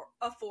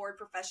afford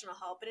professional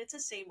help. And it's the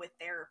same with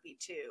therapy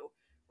too,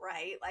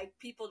 right? Like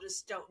people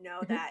just don't know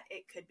Mhm. that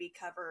it could be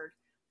covered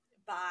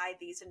by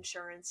these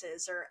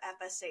insurances or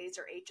FSAs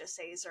or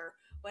HSAs or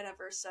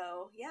whatever.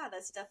 So, yeah,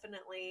 that's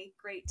definitely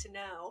great to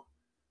know.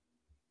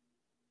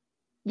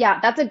 Yeah,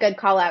 that's a good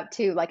call out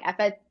too. Like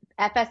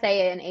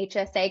FSA and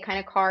HSA kind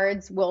of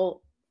cards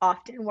will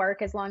often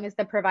work as long as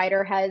the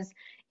provider has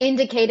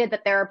indicated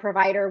that they're a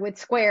provider with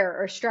Square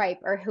or Stripe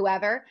or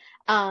whoever.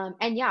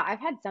 And yeah, I've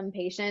had some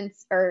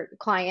patients or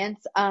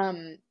clients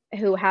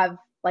who have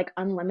like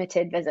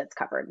unlimited visits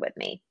covered with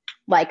me.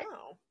 Like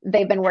Oh,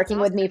 they've been That's working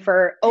with me awesome.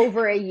 for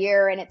over a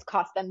year and it's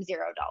cost them $0.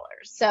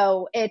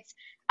 So it's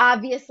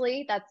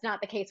obviously that's not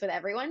the case with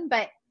everyone,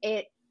 but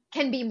it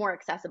can be more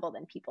accessible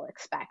than people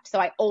expect. So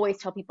I always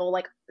tell people,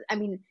 like, I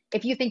mean,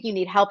 if you think you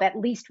need help, at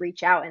least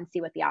reach out and see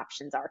what the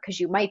options are because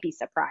you might be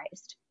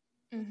surprised.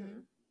 hmm. Hmm.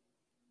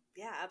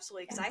 Yeah,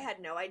 absolutely. Because Yeah. I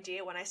had no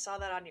idea when I saw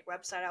that on your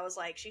website. I was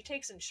like, she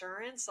takes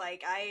insurance.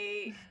 Like,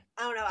 I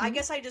don't know. I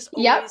guess I just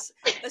Yep. always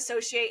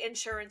associate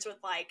insurance with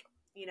like,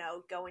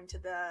 going to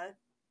the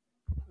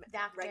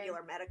Doctor.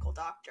 regular medical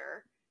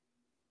doctor.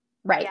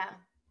 Right. Yeah.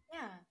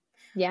 Yeah.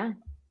 Yeah.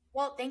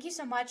 Well, thank you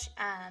so much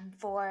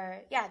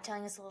for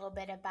telling us a little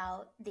bit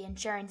about the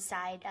insurance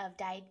side of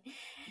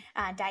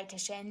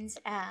dietitians,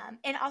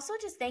 and also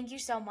just thank you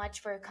so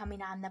much for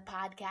coming on the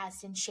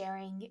podcast and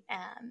sharing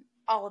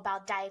all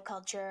about diet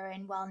culture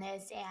and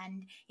wellness,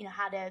 and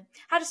how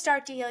to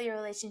start to heal your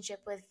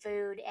relationship with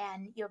food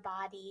and your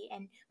body.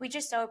 And we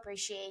just so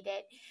appreciate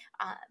it.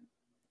 Um,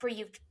 for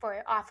you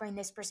for offering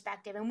this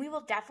perspective, and we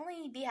will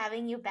definitely be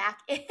having you back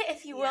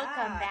if you will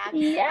come Yeah. back on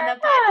the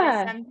podcast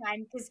Yeah.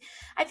 sometime, because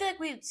I feel like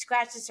we've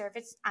scratched the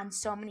surface on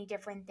so many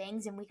different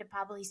things, and we could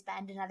probably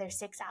spend another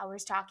 6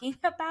 hours talking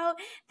about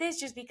this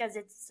just because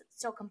it's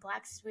so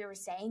complex, as we were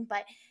saying.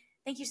 But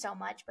thank you so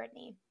much,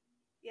 Brittany.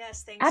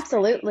 Yes. Thanks, Brittany.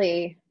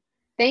 Absolutely.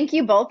 Thank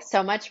you both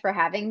so much for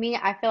having me.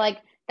 I feel like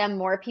the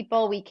more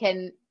people we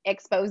can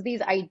expose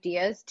these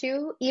ideas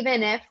to,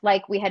 even if,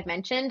 like we had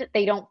mentioned,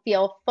 they don't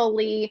feel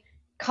fully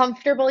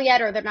comfortable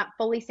yet or they're not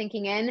fully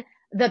sinking in,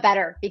 the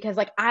better. Because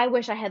like I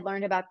wish I had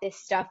learned about this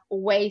stuff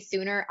way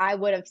sooner. I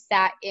would have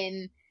sat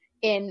in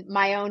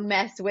my own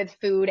mess with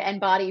food and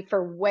body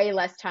for way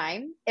less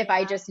time if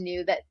I Yeah. just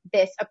knew that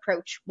this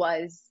approach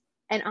was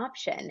an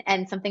option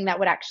and something that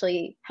would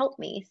actually help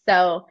me.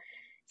 So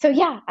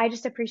yeah, I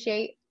just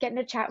appreciate getting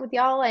to chat with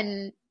y'all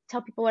and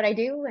tell people what I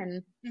do.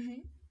 And Hmm.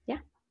 yeah,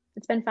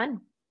 it's been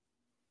fun.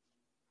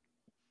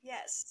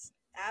 Yes.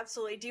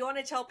 Absolutely. Do you want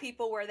to tell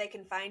people where they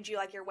can find you,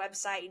 like your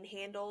website and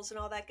handles and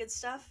all that good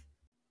stuff?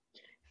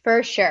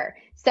 For sure.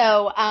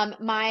 So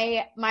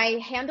my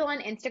handle on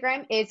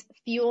Instagram is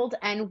fueled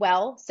and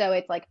well. So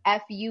it's like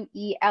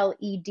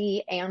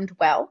FUELED and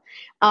well.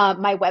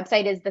 My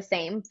website is the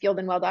same,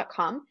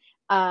 fueledandwell.com.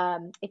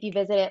 If you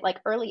visit it like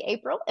early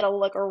April, it'll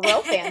look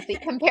real fancy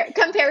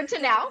compared to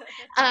now.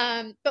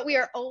 But we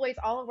are always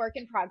all a work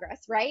in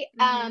progress, right?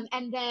 Mm-hmm.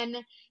 And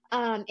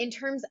then in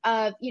terms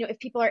of, if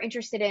people are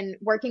interested in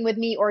working with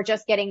me or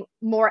just getting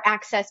more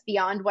access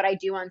beyond what I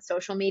do on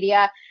social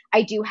media,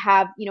 I do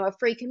have, a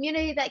free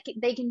community that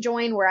they can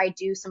join where I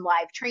do some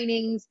live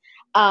trainings.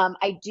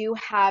 I do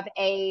have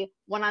a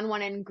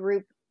one-on-one and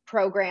group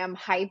program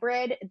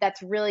hybrid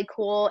that's really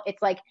cool.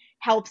 It's like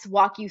helps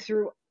walk you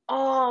through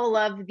all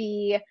of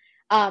the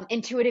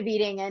intuitive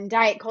eating and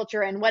diet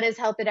culture and what is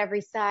health at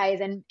every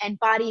size and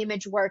body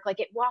image work. Like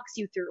it walks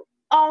you through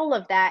all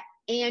of that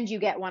and you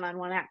get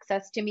one-on-one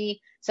access to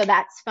me. So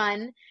that's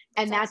fun.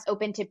 And that's Awesome.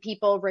 open to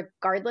people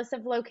regardless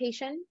of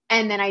location.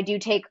 And then I do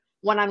take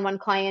one-on-one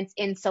clients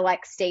in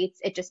select states.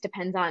 It just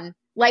depends on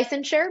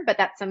licensure, but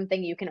that's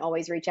something you can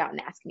always reach out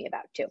and ask me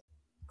about too.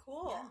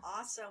 Cool. Yeah.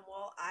 Awesome.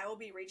 Well, I will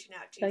be reaching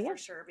out to So you yeah, for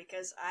sure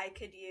because I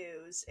could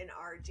use an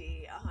RD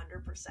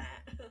 100%.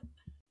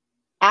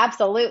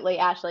 absolutely,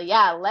 Ashley.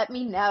 Yeah, let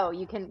me know.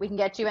 We can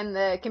get you in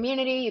the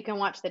community. You can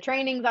watch the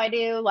trainings I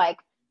do. Like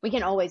we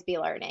can always be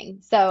learning.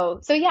 So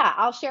yeah,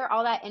 I'll share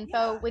all that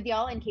info Yeah. with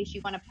y'all in case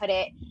you want to put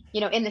it,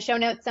 in the show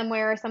notes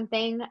somewhere or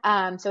something.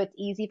 So it's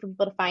easy for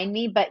people to find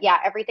me. But yeah,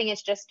 everything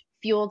is just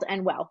fueled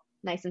and well,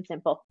 nice and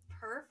simple.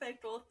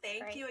 Perfect. Well,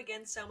 thank Great. you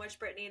again so much,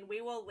 Brittany. And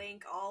we will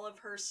link all of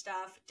her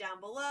stuff down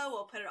below.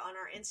 We'll put it on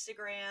our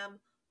Instagram,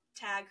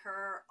 tag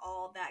her,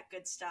 all that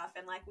good stuff.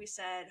 And like we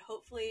said,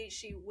 hopefully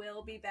she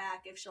will be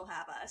back if she'll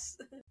have us.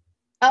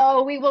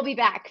 Oh, we will be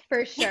back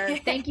for sure.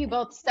 Thank you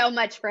both so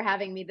much for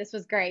having me. This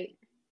was great.